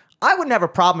is, dude. I wouldn't have a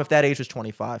problem if that age was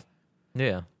 25.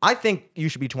 Yeah. I think you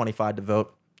should be 25 to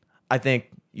vote. I think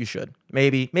you should.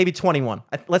 Maybe 21.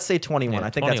 Let's say 21. Yeah, I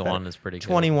think that's better. 21 is pretty good.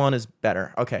 21 is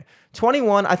better. Okay.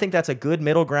 21, I think that's a good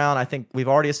middle ground. I think we've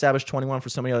already established 21 for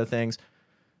so many other things.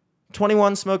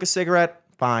 21, smoke a cigarette,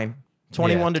 fine.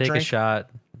 21 to take drink. a shot,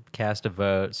 cast a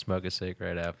vote, smoke a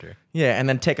cigarette after. Yeah, and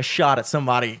then take a shot at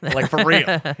somebody, like for real,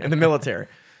 in the military.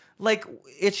 Like,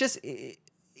 it's just,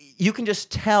 you can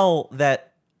just tell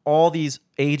that all these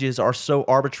ages are so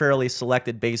arbitrarily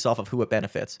selected based off of who it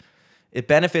benefits. It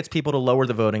benefits people to lower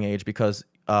the voting age because,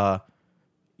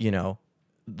 you know,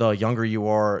 the younger you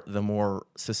are, the more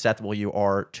susceptible you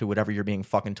are to whatever you're being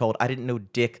fucking told. I didn't know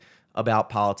dick about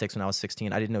politics when I was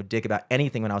 16. I didn't know dick about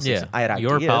anything when I was 16. I had ideas.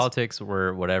 Your politics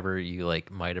were whatever you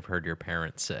like might have heard your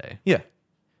parents say. Yeah.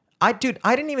 I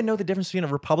didn't even know the difference between a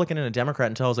Republican and a Democrat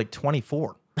until I was like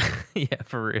 24. Yeah,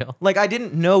 for real. Like, I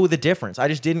didn't know the difference. I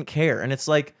just didn't care. And it's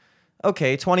like,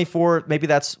 okay, 24, maybe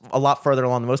that's a lot further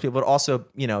along than most people, but also,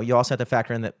 you know, you also have to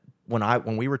factor in that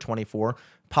when we were 24,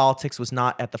 politics was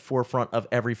not at the forefront of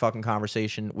every fucking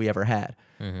conversation we ever had.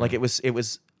 Like, it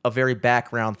was a very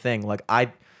background thing. Like,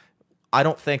 I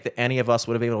don't think that any of us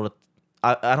would have been able to.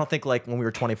 I don't think, like, when we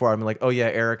were 24, I'd be like, oh yeah,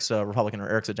 Eric's a Republican or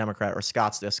Eric's a Democrat or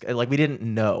Scott's this. Like, we didn't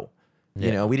know.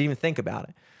 You know, we didn't even think about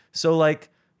it. So, like,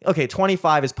 okay,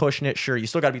 25 is pushing it. Sure, you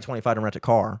still got to be 25 to rent a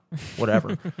car,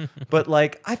 whatever. But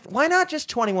like, why not just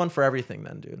 21 for everything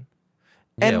then, dude?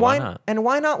 And Yeah, why not? And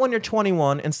why not when you're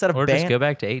 21 instead of Or just go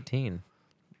back to 18.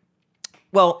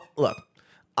 Well, look,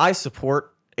 I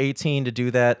support 18 to do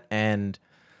that, and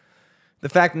the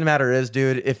fact of the matter is,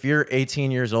 dude, if you're 18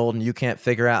 years old and you can't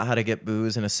figure out how to get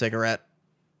booze and a cigarette,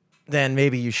 then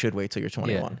maybe you should wait till you're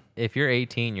 21. Yeah. If you're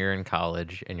 18, you're in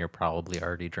college and you're probably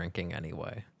already drinking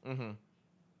anyway.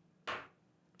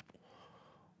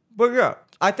 But yeah,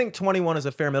 I think 21 is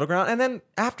a fair middle ground. And then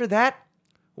after that,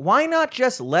 why not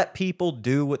just let people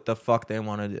do what the fuck they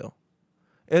want to do?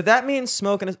 If that means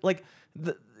smoking, like,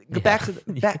 back to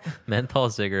the back. Menthol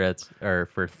cigarettes are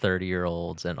for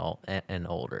 30-year-olds and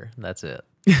older. That's it.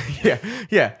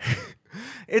 yeah.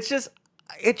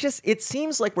 It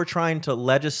seems like we're trying to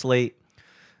legislate.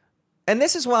 And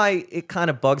this is why it kind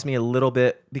of bugs me a little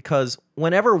bit, because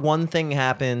whenever one thing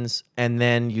happens and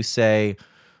then you say,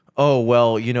 oh,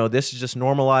 well, you know, this is just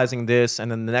normalizing this, and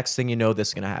then the next thing you know, this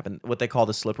is going to happen, what they call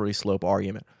the slippery slope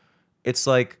argument. It's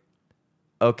like,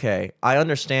 okay, I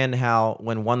understand how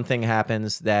when one thing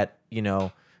happens that, you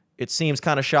know, it seems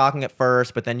kind of shocking at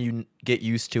first, but then you get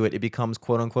used to it. It becomes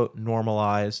quote unquote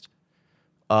normalized.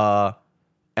 And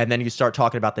then you start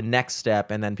talking about the next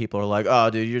step, and then people are like, oh,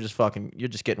 dude, you're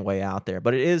just getting way out there.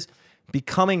 But it is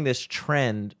becoming this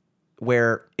trend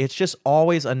where it's just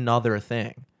always another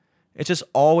thing. It's just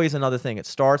always another thing. It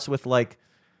starts with, like,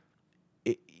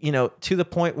 you know, to the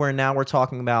point where now we're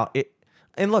talking about it.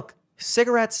 And look,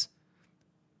 cigarettes,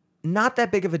 not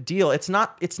that big of a deal. It's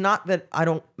not that I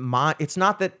don't mind. It's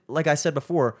not that, like I said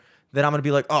before, that I'm going to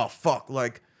be like, oh, fuck,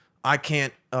 like, I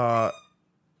can't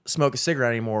smoke a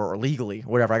cigarette anymore, or legally,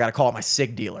 whatever. I got to call it my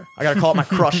cig dealer. I got to call it my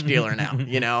crush dealer now,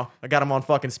 you know? I got him on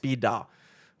fucking speed dial.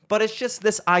 But it's just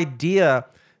this idea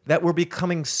that we're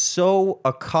becoming so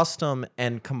accustomed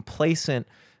and complacent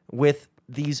with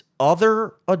these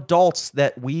other adults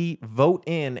that we vote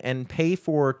in and pay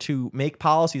for to make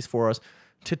policies for us,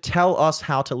 to tell us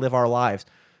how to live our lives.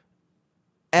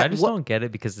 I just don't get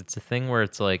it, because it's a thing where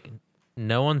it's like,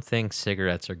 no one thinks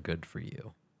cigarettes are good for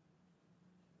you.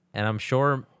 And I'm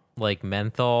sure, like,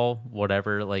 menthol,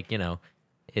 whatever, like, you know,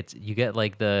 you get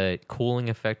like the cooling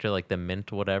effect, or like the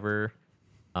mint, whatever.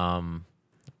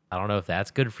 I don't know if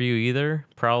that's good for you either.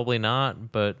 Probably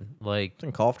not. But, like, it's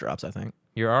in cough drops, I think.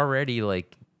 You're already,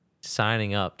 like,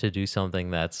 signing up to do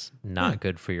something that's not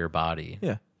good for your body.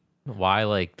 Yeah. Why,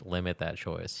 like, limit that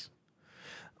choice?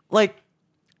 Like,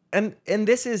 and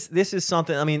this is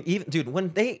something, I mean, even, dude,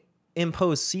 when they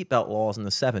imposed seatbelt laws in the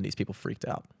 70s, people freaked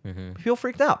out. People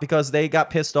freaked out because they got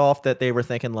pissed off that they were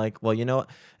thinking, like, well, you know,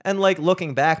 and, like,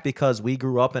 looking back, because we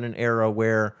grew up in an era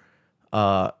where,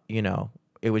 you know,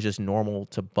 it was just normal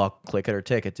to buck, click it or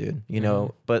ticket, dude, you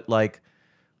know, but, like,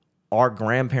 our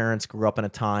grandparents grew up in a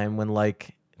time when,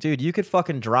 like, dude, you could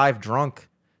fucking drive drunk.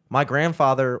 My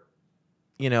grandfather,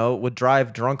 you know, would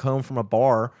drive drunk home from a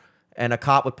bar, and a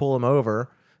cop would pull him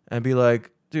over and be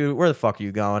like, dude, where the fuck are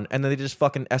you going? And then they just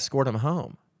fucking escort him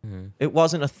home. It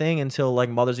wasn't a thing until, like,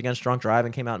 Mothers Against Drunk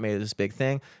Driving came out and made it this big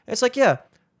thing. It's like, yeah,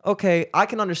 okay, I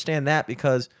can understand that,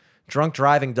 because drunk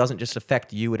driving doesn't just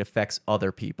affect you, it affects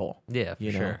other people. Yeah,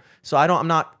 for sure. So I'm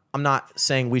not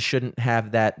saying we shouldn't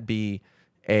have that be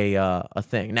a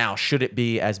thing. Now, should it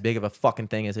be as big of a fucking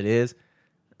thing as it is?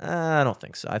 I don't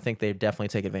think so. I think they definitely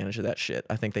take advantage of that shit.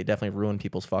 I think they definitely ruin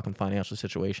people's fucking financial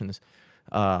situations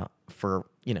for,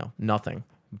 you know, nothing.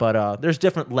 But there's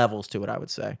different levels to it, I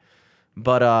would say.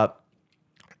 But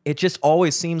it just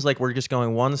always seems like we're just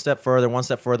going one step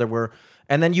further.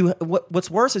 And then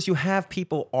what's worse is you have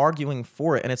people arguing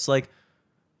for it. And it's like,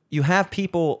 you have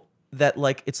people that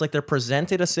like it's like they're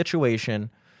presented a situation,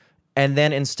 and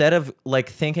then instead of like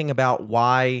thinking about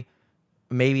why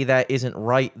maybe that isn't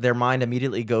right, their mind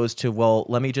immediately goes to, well,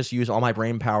 let me just use all my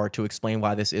brain power to explain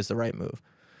why this is the right move.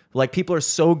 Like people are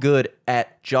so good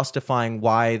at justifying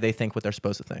why they think what they're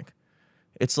supposed to think.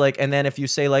 It's like, and then if you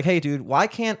say like, hey dude, why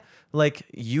can't like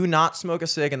you not smoke a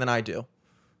cig and then I do?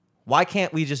 Why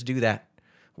can't we just do that?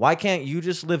 Why can't you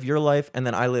just live your life and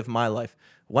then I live my life?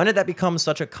 When did that become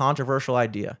such a controversial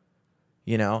idea?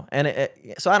 You know? And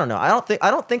so I don't know. I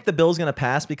don't think the bill's going to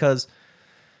pass because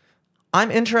I'm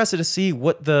interested to see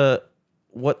what the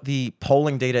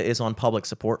polling data is on public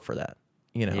support for that,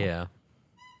 you know. Yeah.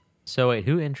 So wait,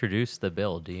 who introduced the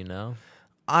bill? Do you know?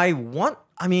 I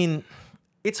mean,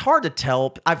 it's hard to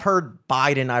tell. I've heard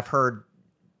Biden, I've heard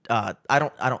I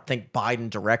don't think Biden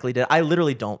directly did. I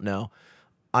literally don't know.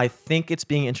 I think it's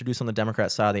being introduced on the Democrat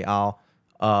side of the aisle.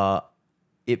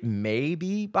 It may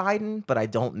be Biden, but I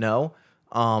don't know.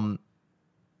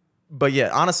 But yeah,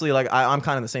 honestly, like I'm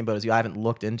kind of in the same boat as you. I haven't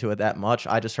looked into it that much.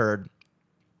 I just heard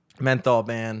menthol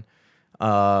ban,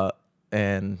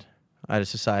 and I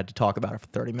just decided to talk about it for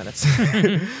 30 minutes.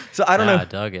 So I don't know. I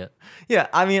dug it. Yeah,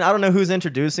 I mean, I don't know who's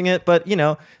introducing it, but you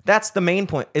know, that's the main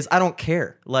point. Is I don't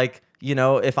care. Like, you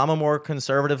know, if I'm a more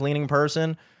conservative leaning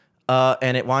person,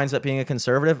 and it winds up being a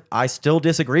conservative, I still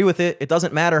disagree with it. It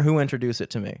doesn't matter who introduced it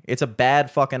to me. It's a bad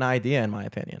fucking idea, in my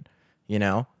opinion. You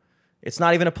know. It's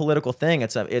not even a political thing.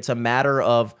 It's a matter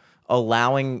of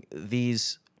allowing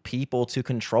these people to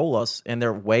control us, and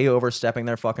they're way overstepping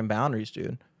their fucking boundaries,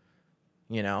 dude.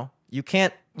 You know, you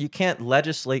can't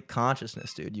legislate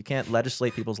consciousness, dude. You can't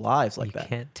legislate people's lives like that. You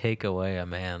can't take away a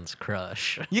man's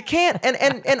crush. You can't.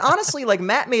 And honestly, like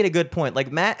Matt made a good point.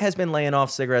 Like Matt has been laying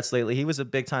off cigarettes lately. He was a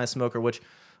big time smoker, which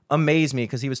amazed me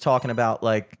because he was talking about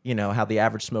like, you know, how the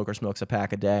average smoker smokes a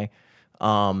pack a day.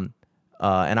 And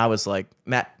I was like,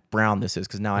 Matt Brown this is,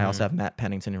 because now I also have Matt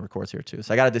Pennington who records here too.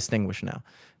 So I got to distinguish now.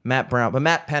 Matt Brown, but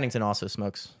Matt Pennington also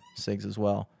smokes cigs as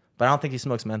well. But I don't think he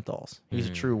smokes menthols. He's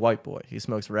a true white boy. He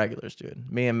smokes regulars, dude.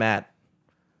 Me and Matt,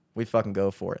 we fucking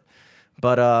go for it.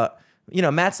 But, you know,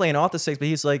 Matt's laying off the cigs, but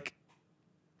he's like,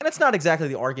 and it's not exactly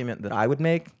the argument that I would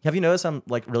make. Have you noticed I'm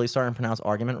like really starting to pronounce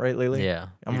argument right lately? Yeah.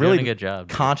 I'm You're really doing a good job.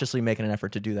 consciously making an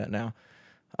effort to do that now,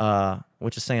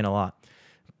 which is saying a lot.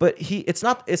 But it's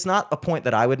not a point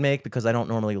that I would make because I don't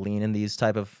normally lean in these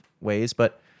type of ways.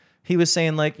 But he was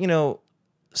saying like, you know,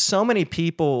 so many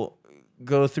people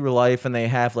go through life and they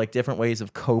have like different ways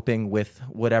of coping with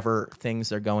whatever things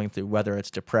they're going through, whether it's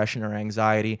depression or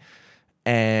anxiety.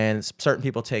 And certain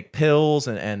people take pills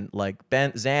and like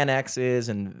Xanaxes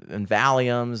and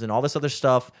Valiums and all this other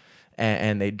stuff,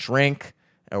 and they drink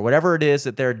or whatever it is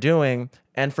that they're doing.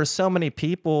 And for so many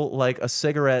people, like a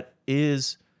cigarette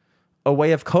is a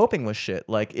way of coping with shit.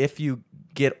 Like if you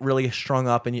get really strung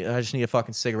up and I just need a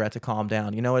fucking cigarette to calm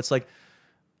down, you know, it's like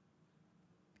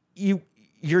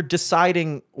you're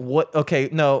deciding okay,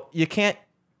 no, you can't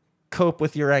cope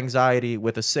with your anxiety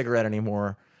with a cigarette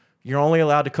anymore. You're only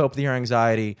allowed to cope with your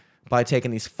anxiety by taking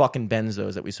these fucking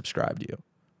benzos that we subscribe to you.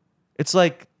 It's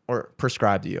like, or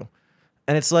prescribe to you.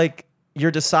 And it's like, you're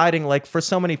deciding, like, for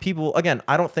so many people, again,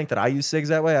 I don't think that I use cigs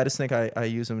that way. I just think I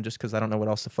use them just because I don't know what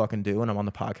else to fucking do and I'm on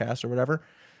the podcast or whatever.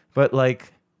 But,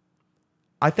 like,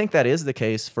 I think that is the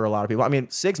case for a lot of people. I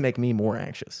mean, cigs make me more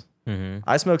anxious. Mm-hmm.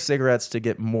 I smoke cigarettes to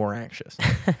get more anxious.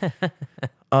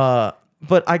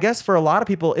 But I guess for a lot of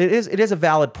people, it is a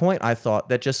valid point, I thought,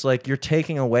 that just, like, you're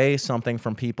taking away something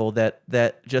from people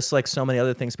that just like so many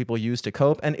other things people use to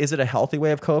cope. And is it a healthy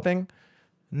way of coping?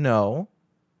 No.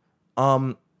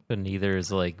 But neither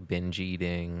is like binge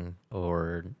eating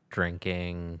or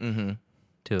drinking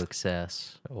to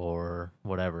excess or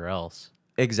whatever else.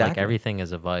 Exactly. Like everything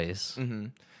is a vice. Mm-hmm.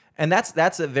 And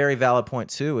that's a very valid point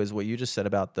too, is what you just said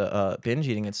about the binge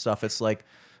eating and stuff. It's like,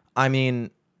 I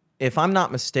mean, if I'm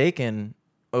not mistaken,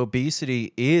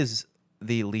 obesity is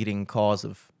the leading cause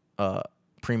of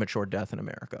premature death in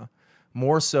America,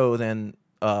 more so than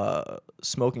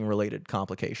smoking-related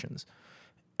complications.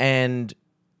 And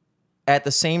at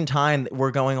the same time,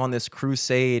 we're going on this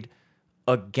crusade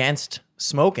against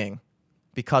smoking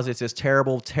because it's this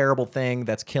terrible, terrible thing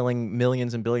that's killing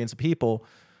millions and billions of people.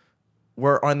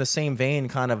 We're on the same vein,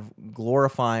 kind of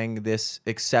glorifying this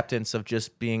acceptance of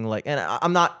just being like, and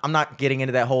I'm not getting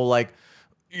into that whole like,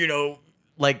 you know,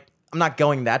 like I'm not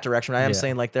going that direction. I am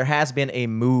saying like there has been a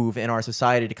move in our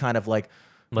society to kind of like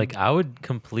I would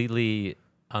completely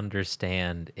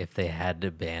understand if they had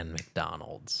to ban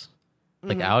McDonald's.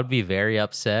 Like I would be very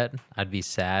upset. I'd be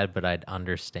sad, but I'd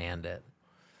understand it.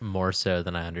 more so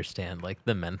than I understand like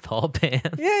the menthol ban.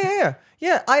 Yeah.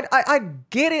 I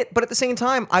get it, but at the same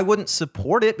time, I wouldn't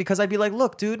support it because I'd be like,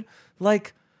 look, dude,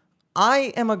 like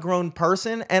I am a grown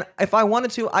person, and if I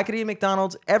wanted to, I could eat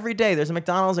McDonald's every day. There's a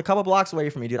McDonald's a couple blocks away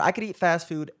from me, dude. I could eat fast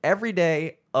food every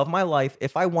day of my life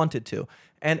if I wanted to,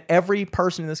 and every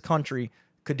person in this country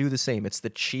could do the same. It's the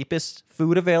cheapest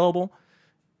food available.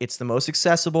 It's the most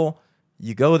accessible.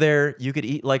 You go there, you could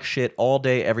eat like shit all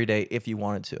day, every day if you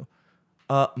wanted to.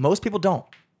 Most people don't.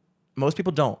 Most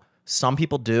people don't. Some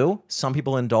people do. Some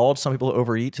people indulge. Some people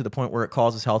overeat to the point where it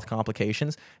causes health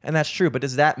complications. And that's true. But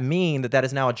does that mean that that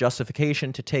is now a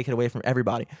justification to take it away from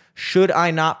everybody? Should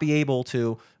I not be able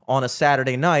to, on a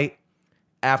Saturday night,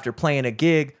 after playing a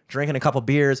gig, drinking a couple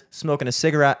beers, smoking a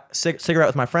cigarette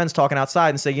with my friends, talking outside,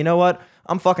 and say, you know what?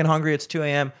 I'm fucking hungry. It's 2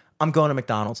 a.m. I'm going to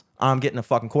McDonald's. I'm getting a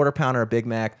fucking quarter pounder, a Big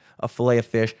Mac, a filet of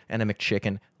fish, and a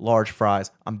McChicken, large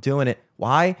fries. I'm doing it.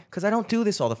 Why? Because I don't do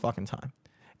this all the fucking time.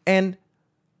 And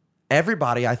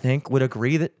everybody, I think, would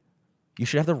agree that you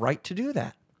should have the right to do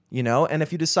that. You know? And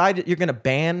if you decide that you're going to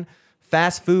ban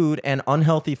fast food and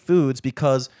unhealthy foods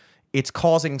because it's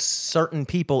causing certain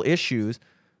people issues,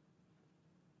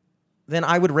 then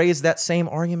I would raise that same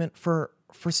argument for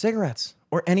cigarettes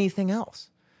or anything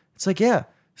else. It's like, yeah,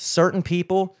 certain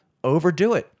people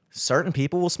overdo it. Certain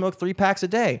people will smoke 3 packs a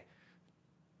day.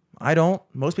 I don't.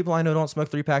 Most people I know don't smoke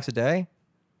 3 packs a day.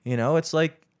 You know, it's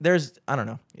like I don't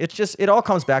know. It's just, it all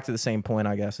comes back to the same point,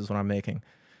 I guess, is what I'm making.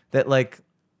 That like,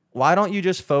 why don't you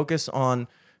just focus on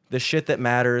the shit that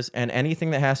matters, and anything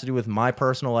that has to do with my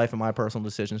personal life and my personal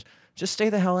decisions, just stay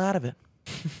the hell out of it.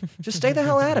 Just stay the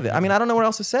hell out of it. I mean, I don't know what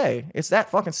else to say. It's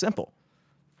that fucking simple.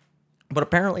 But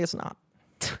apparently it's not.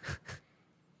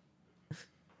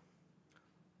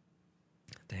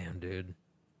 Damn, dude.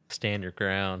 Stand your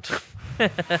ground.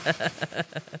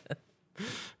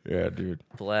 Yeah, dude.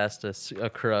 Blast a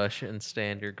crush and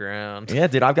stand your ground. Yeah,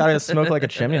 dude, I've got to smoke like a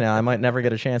chimney now. I might never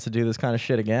get a chance to do this kind of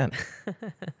shit again.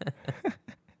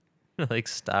 Like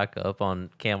stock up on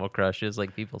Camel Crushes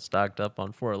like people stocked up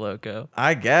on Four Loko.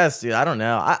 I guess, dude. I don't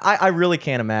know. I really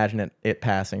can't imagine it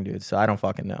passing, dude. So I don't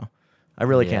fucking know. I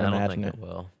really can't imagine it.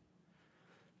 Will.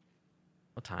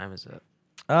 What time is it?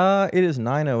 It is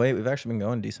 9:08. We've actually been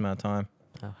going a decent amount of time.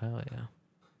 Oh, hell yeah. Do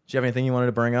you have anything you wanted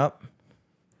to bring up?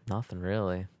 Nothing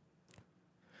really.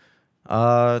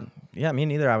 Yeah, me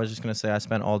neither. I was just going to say I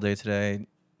spent all day today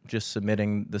just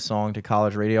submitting the song to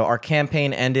college radio. Our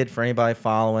campaign ended, for anybody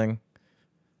following,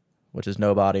 which is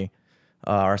nobody.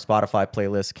 Our Spotify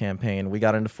playlist campaign. We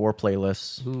got into 4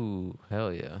 playlists. Ooh,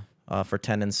 hell yeah. For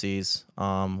tendencies.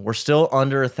 We're still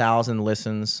under 1,000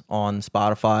 listens on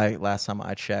Spotify last time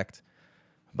I checked.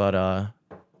 But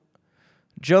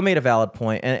Joe made a valid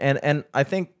point. And I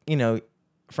think, you know,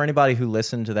 for anybody who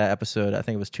listened to that episode, I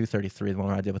think it was 233, the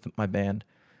one I did with my band.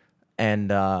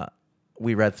 And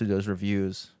we read through those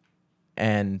reviews.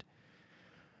 And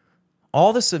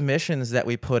all the submissions that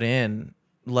we put in,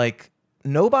 like,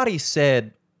 nobody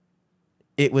said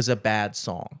it was a bad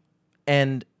song.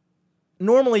 And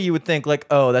normally you would think, like,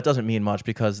 oh, that doesn't mean much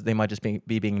because they might just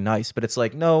be being nice. But it's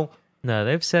like, no. No,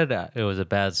 they've said it was a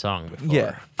bad song before.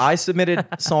 Yeah. I submitted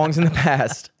songs in the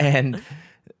past, and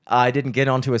I didn't get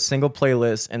onto a single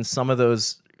playlist, and some of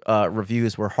those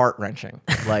reviews were heart-wrenching.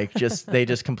 Like, they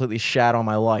just completely shat on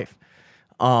my life.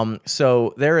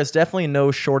 So there is definitely no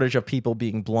shortage of people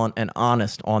being blunt and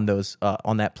honest on those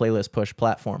on that playlist push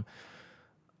platform.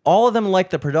 All of them like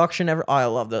the production. I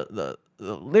love the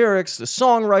lyrics, the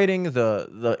songwriting,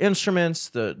 the instruments,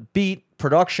 the beat,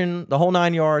 production, the whole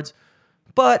 9 yards.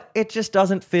 But it just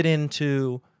doesn't fit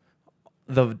into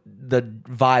the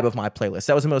vibe of my playlist.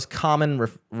 That was the most common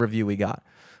review we got,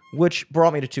 which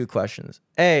brought me to 2 questions.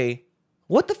 A,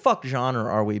 what the fuck genre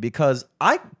are we? Because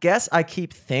I guess I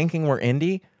keep thinking we're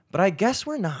indie, but I guess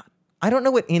we're not. I don't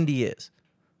know what indie is.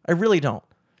 I really don't.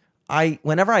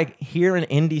 Whenever I hear an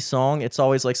indie song, it's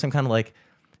always like some kind of like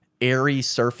airy,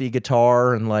 surfy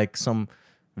guitar and like some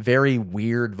very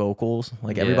weird vocals.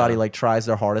 Like everybody like tries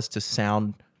their hardest to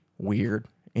sound weird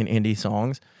in indie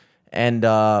songs. And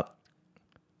I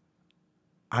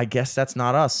guess that's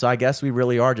not us. So I guess we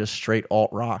really are just straight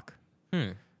alt rock,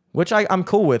 which I'm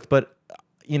cool with. But,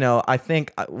 you know, I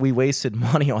think we wasted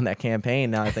money on that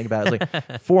campaign. Now I think about it, it's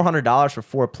like $400 for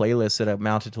 4 playlists that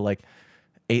amounted to like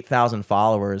 8,000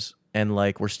 followers. And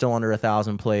like, we're still under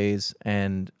 1,000 plays,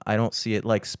 and I don't see it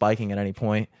like spiking at any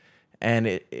point. And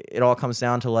it all comes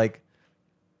down to like,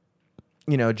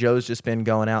 you know, Joe's just been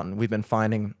going out, and we've been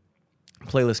finding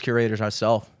playlist curators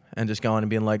ourselves and just going and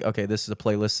being like, okay, this is a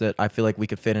playlist that I feel like we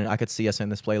could fit in. I could see us in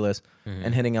this playlist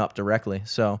and hitting up directly.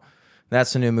 So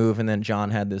That's the new move. And then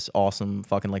John had this awesome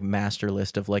fucking like master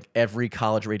list of like every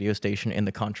college radio station in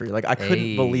the country. Like I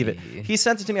couldn't believe it. He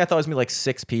sent it to me. I thought it was gonna be like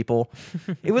 6 people.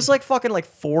 It was like fucking like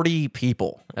 40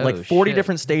 people, like 40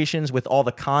 different stations with all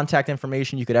the contact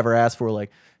information you could ever ask for.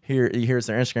 Like here's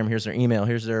their Instagram, here's their email,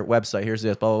 here's their website, here's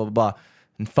this, blah, blah, blah, blah,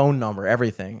 and phone number,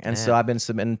 everything. And so I've been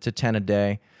submitting to 10 a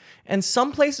day. And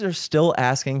some places are still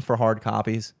asking for hard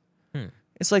copies.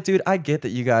 It's like, dude, I get that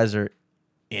you guys are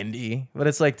indie, but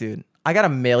it's like, dude, I gotta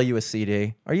mail you a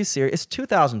CD. Are you serious? It's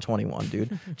 2021,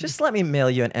 dude. Just let me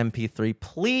mail you an MP3,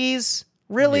 please.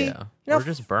 Really? Yeah. Or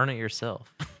just burn it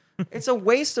yourself. It's a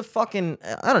waste of fucking.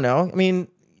 I don't know. I mean,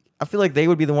 I feel like they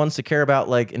would be the ones to care about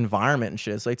like environment and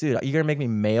shit. It's like, dude, you gonna make me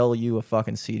mail you a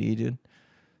fucking CD, dude?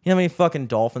 You know how many fucking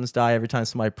dolphins die every time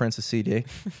somebody prints a CD?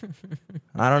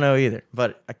 I don't know either,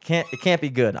 but it can't be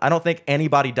good. I don't think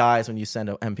anybody dies when you send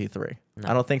an MP3. No.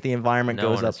 I don't think the environment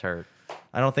goes up. No one is hurt.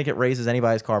 I don't think it raises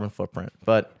anybody's carbon footprint.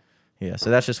 But yeah, so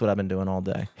that's just what I've been doing all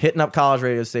day. Hitting up college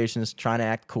radio stations, trying to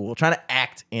act cool, trying to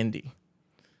act indie.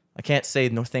 I can't say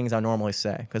no things I normally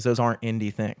say because those aren't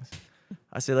indie things.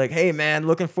 I say like, hey man,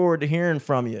 looking forward to hearing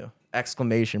from you!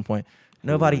 Exclamation point.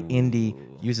 Nobody indie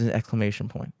uses an exclamation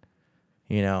point.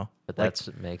 You know? But that's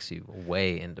what makes you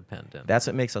way independent. That's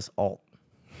what makes us alt.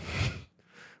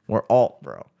 We're alt,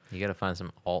 bro. You gotta find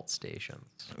some alt stations.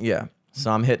 Yeah. So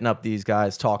I'm hitting up these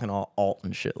guys talking all alt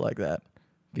and shit like that,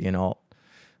 being alt.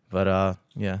 But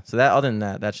yeah. So that other than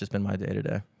that, that's just been my day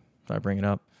today. So I bring it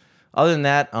up. Other than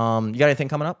that, you got anything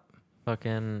coming up?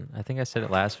 Fucking, I think I said it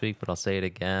last week, but I'll say it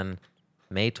again.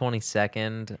 May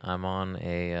 22nd, I'm on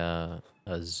a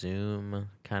Zoom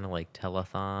kind of like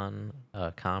telethon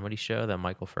comedy show that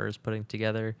Michael Furr is putting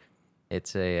together.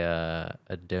 It's a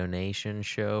donation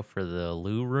show for the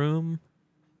Lou Room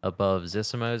above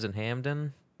Zissimo's in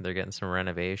Hamden. They're getting some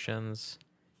renovations,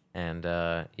 and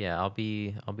yeah, I'll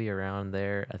be around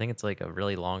there. I think it's like a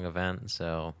really long event,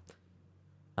 so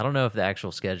I don't know if the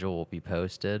actual schedule will be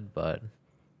posted, but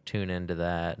tune into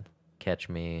that, catch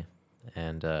me,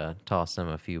 and toss them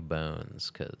a few bones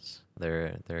because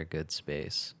they're a good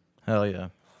space. Hell yeah.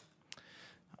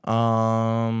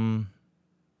 Let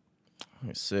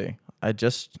me see. I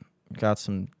just got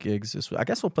some gigs this week. I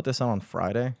guess we'll put this on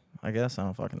Friday. I guess I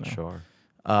don't fucking know. Sure.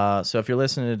 So if you're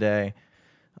listening today,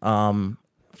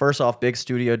 first off, big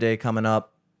studio day coming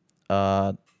up,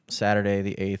 Saturday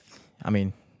the 8th. I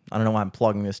mean, I don't know why I'm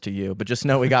plugging this to you, but just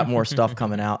know we got more stuff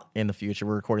coming out in the future.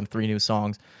 We're recording 3 new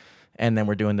songs, and then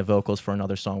we're doing the vocals for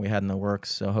another song we had in the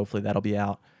works. So hopefully that'll be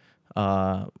out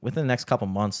within the next couple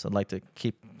months. I'd like to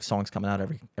keep songs coming out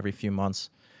every few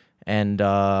months. And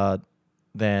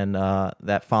then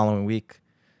that following week,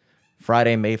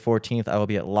 Friday, May 14th, I will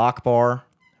be at Lock Bar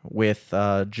with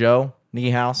Joe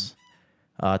Niehaus,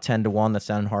 10 to 1. That's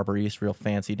down in Harbor East, real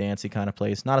fancy dancy kind of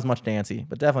place. Not as much dancy,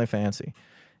 but definitely fancy.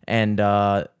 And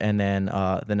then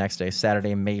the next day,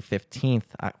 Saturday, May 15th,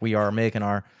 we are making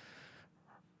our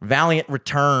valiant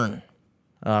return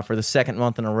for the second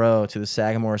month in a row to the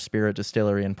Sagamore Spirit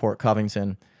Distillery in Port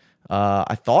Covington.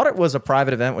 I thought it was a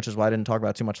private event, which is why I didn't talk about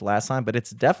it too much last time, but it's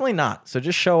definitely not. So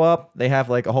just show up. They have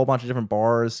like a whole bunch of different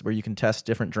bars where you can test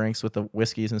different drinks with the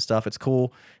whiskeys and stuff. It's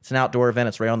cool. It's an outdoor event.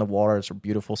 It's right on the water. It's a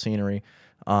beautiful scenery.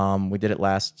 We did it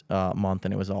last month,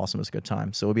 and it was awesome. It was a good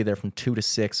time. So we'll be there from 2 to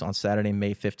 6 on Saturday,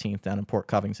 May 15th down in Port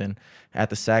Covington at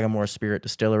the Sagamore Spirit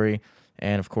Distillery.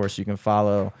 And, of course, you can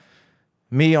follow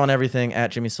me on everything at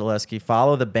Jimmy Selesky.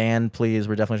 Follow the band, please.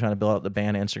 We're definitely trying to build up the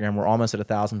band Instagram. We're almost at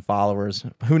 1,000 followers.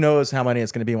 Who knows how many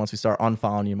it's going to be once we start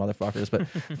unfollowing you motherfuckers. But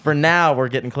for now, we're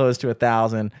getting close to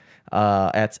 1,000.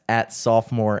 At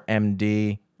Sophomore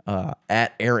MD,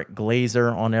 at Eric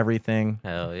Glazer on everything.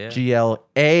 Hell yeah.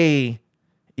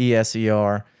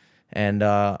 GLAESER. And,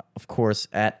 of course,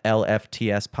 at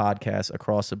LFTS Podcast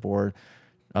across the board.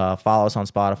 Follow us on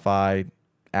Spotify,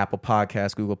 Apple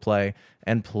Podcasts, Google Play,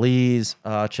 and please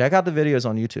check out the videos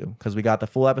on YouTube because we got the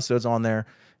full episodes on there,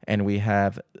 and we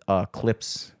have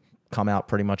clips come out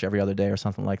pretty much every other day or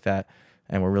something like that,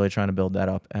 and we're really trying to build that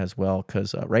up as well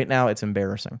because right now it's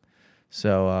embarrassing.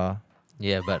 So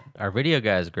yeah, but our video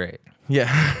guy is great.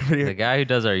 Yeah, the guy who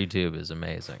does our YouTube is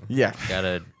amazing. Yeah,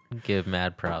 gotta give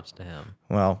mad props to him.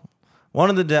 Well, one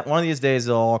of these days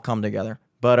they'll all come together.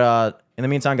 But in the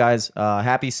meantime, guys,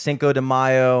 happy Cinco de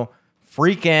Mayo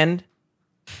freakend.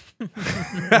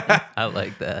 I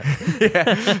like that.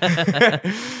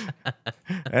 Yeah.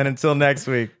 And until next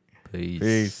week.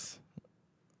 Peace.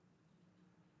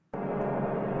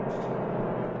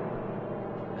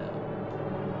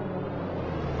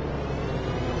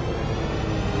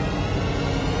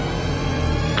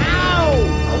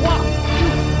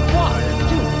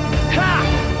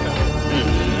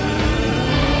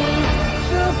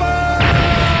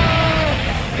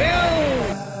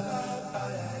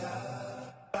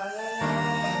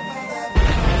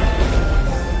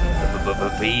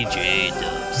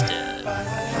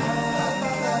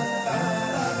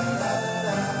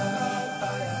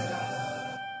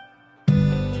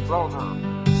 soldier.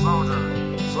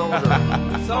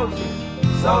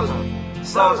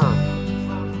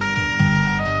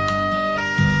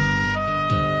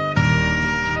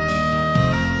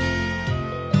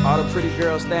 All the pretty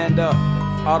girls stand up.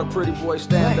 All the pretty boys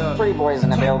stand up. Pretty boys in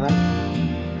the building.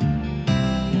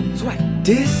 Sway.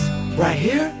 This right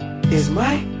here is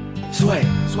my sway.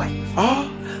 All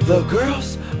the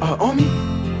girls are on me.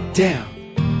 Damn.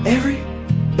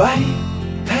 Everybody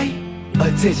pay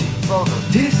attention.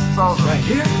 This right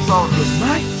here is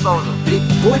my pretty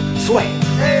boy sway.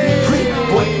 Pretty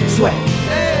boy sway.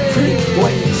 Pretty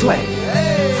boy sway.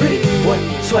 Pretty boy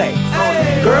sway.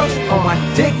 Girls on my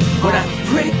dick when I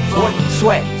pretty boy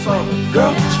sway.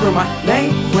 Girl scream my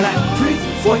name when I pretty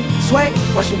boy sway.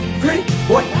 Watch me pretty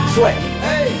boy sway.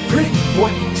 Pretty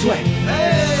boy sway.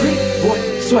 Pretty boy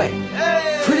sway.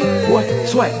 Pretty boy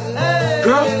sway.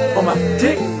 Girls on my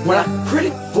dick when I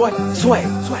pretty boy sway.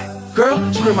 Girl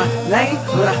scream my name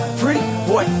when I pretty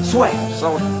boy sway.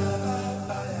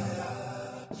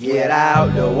 Get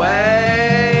out the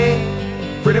way,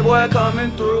 pretty boy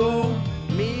coming through.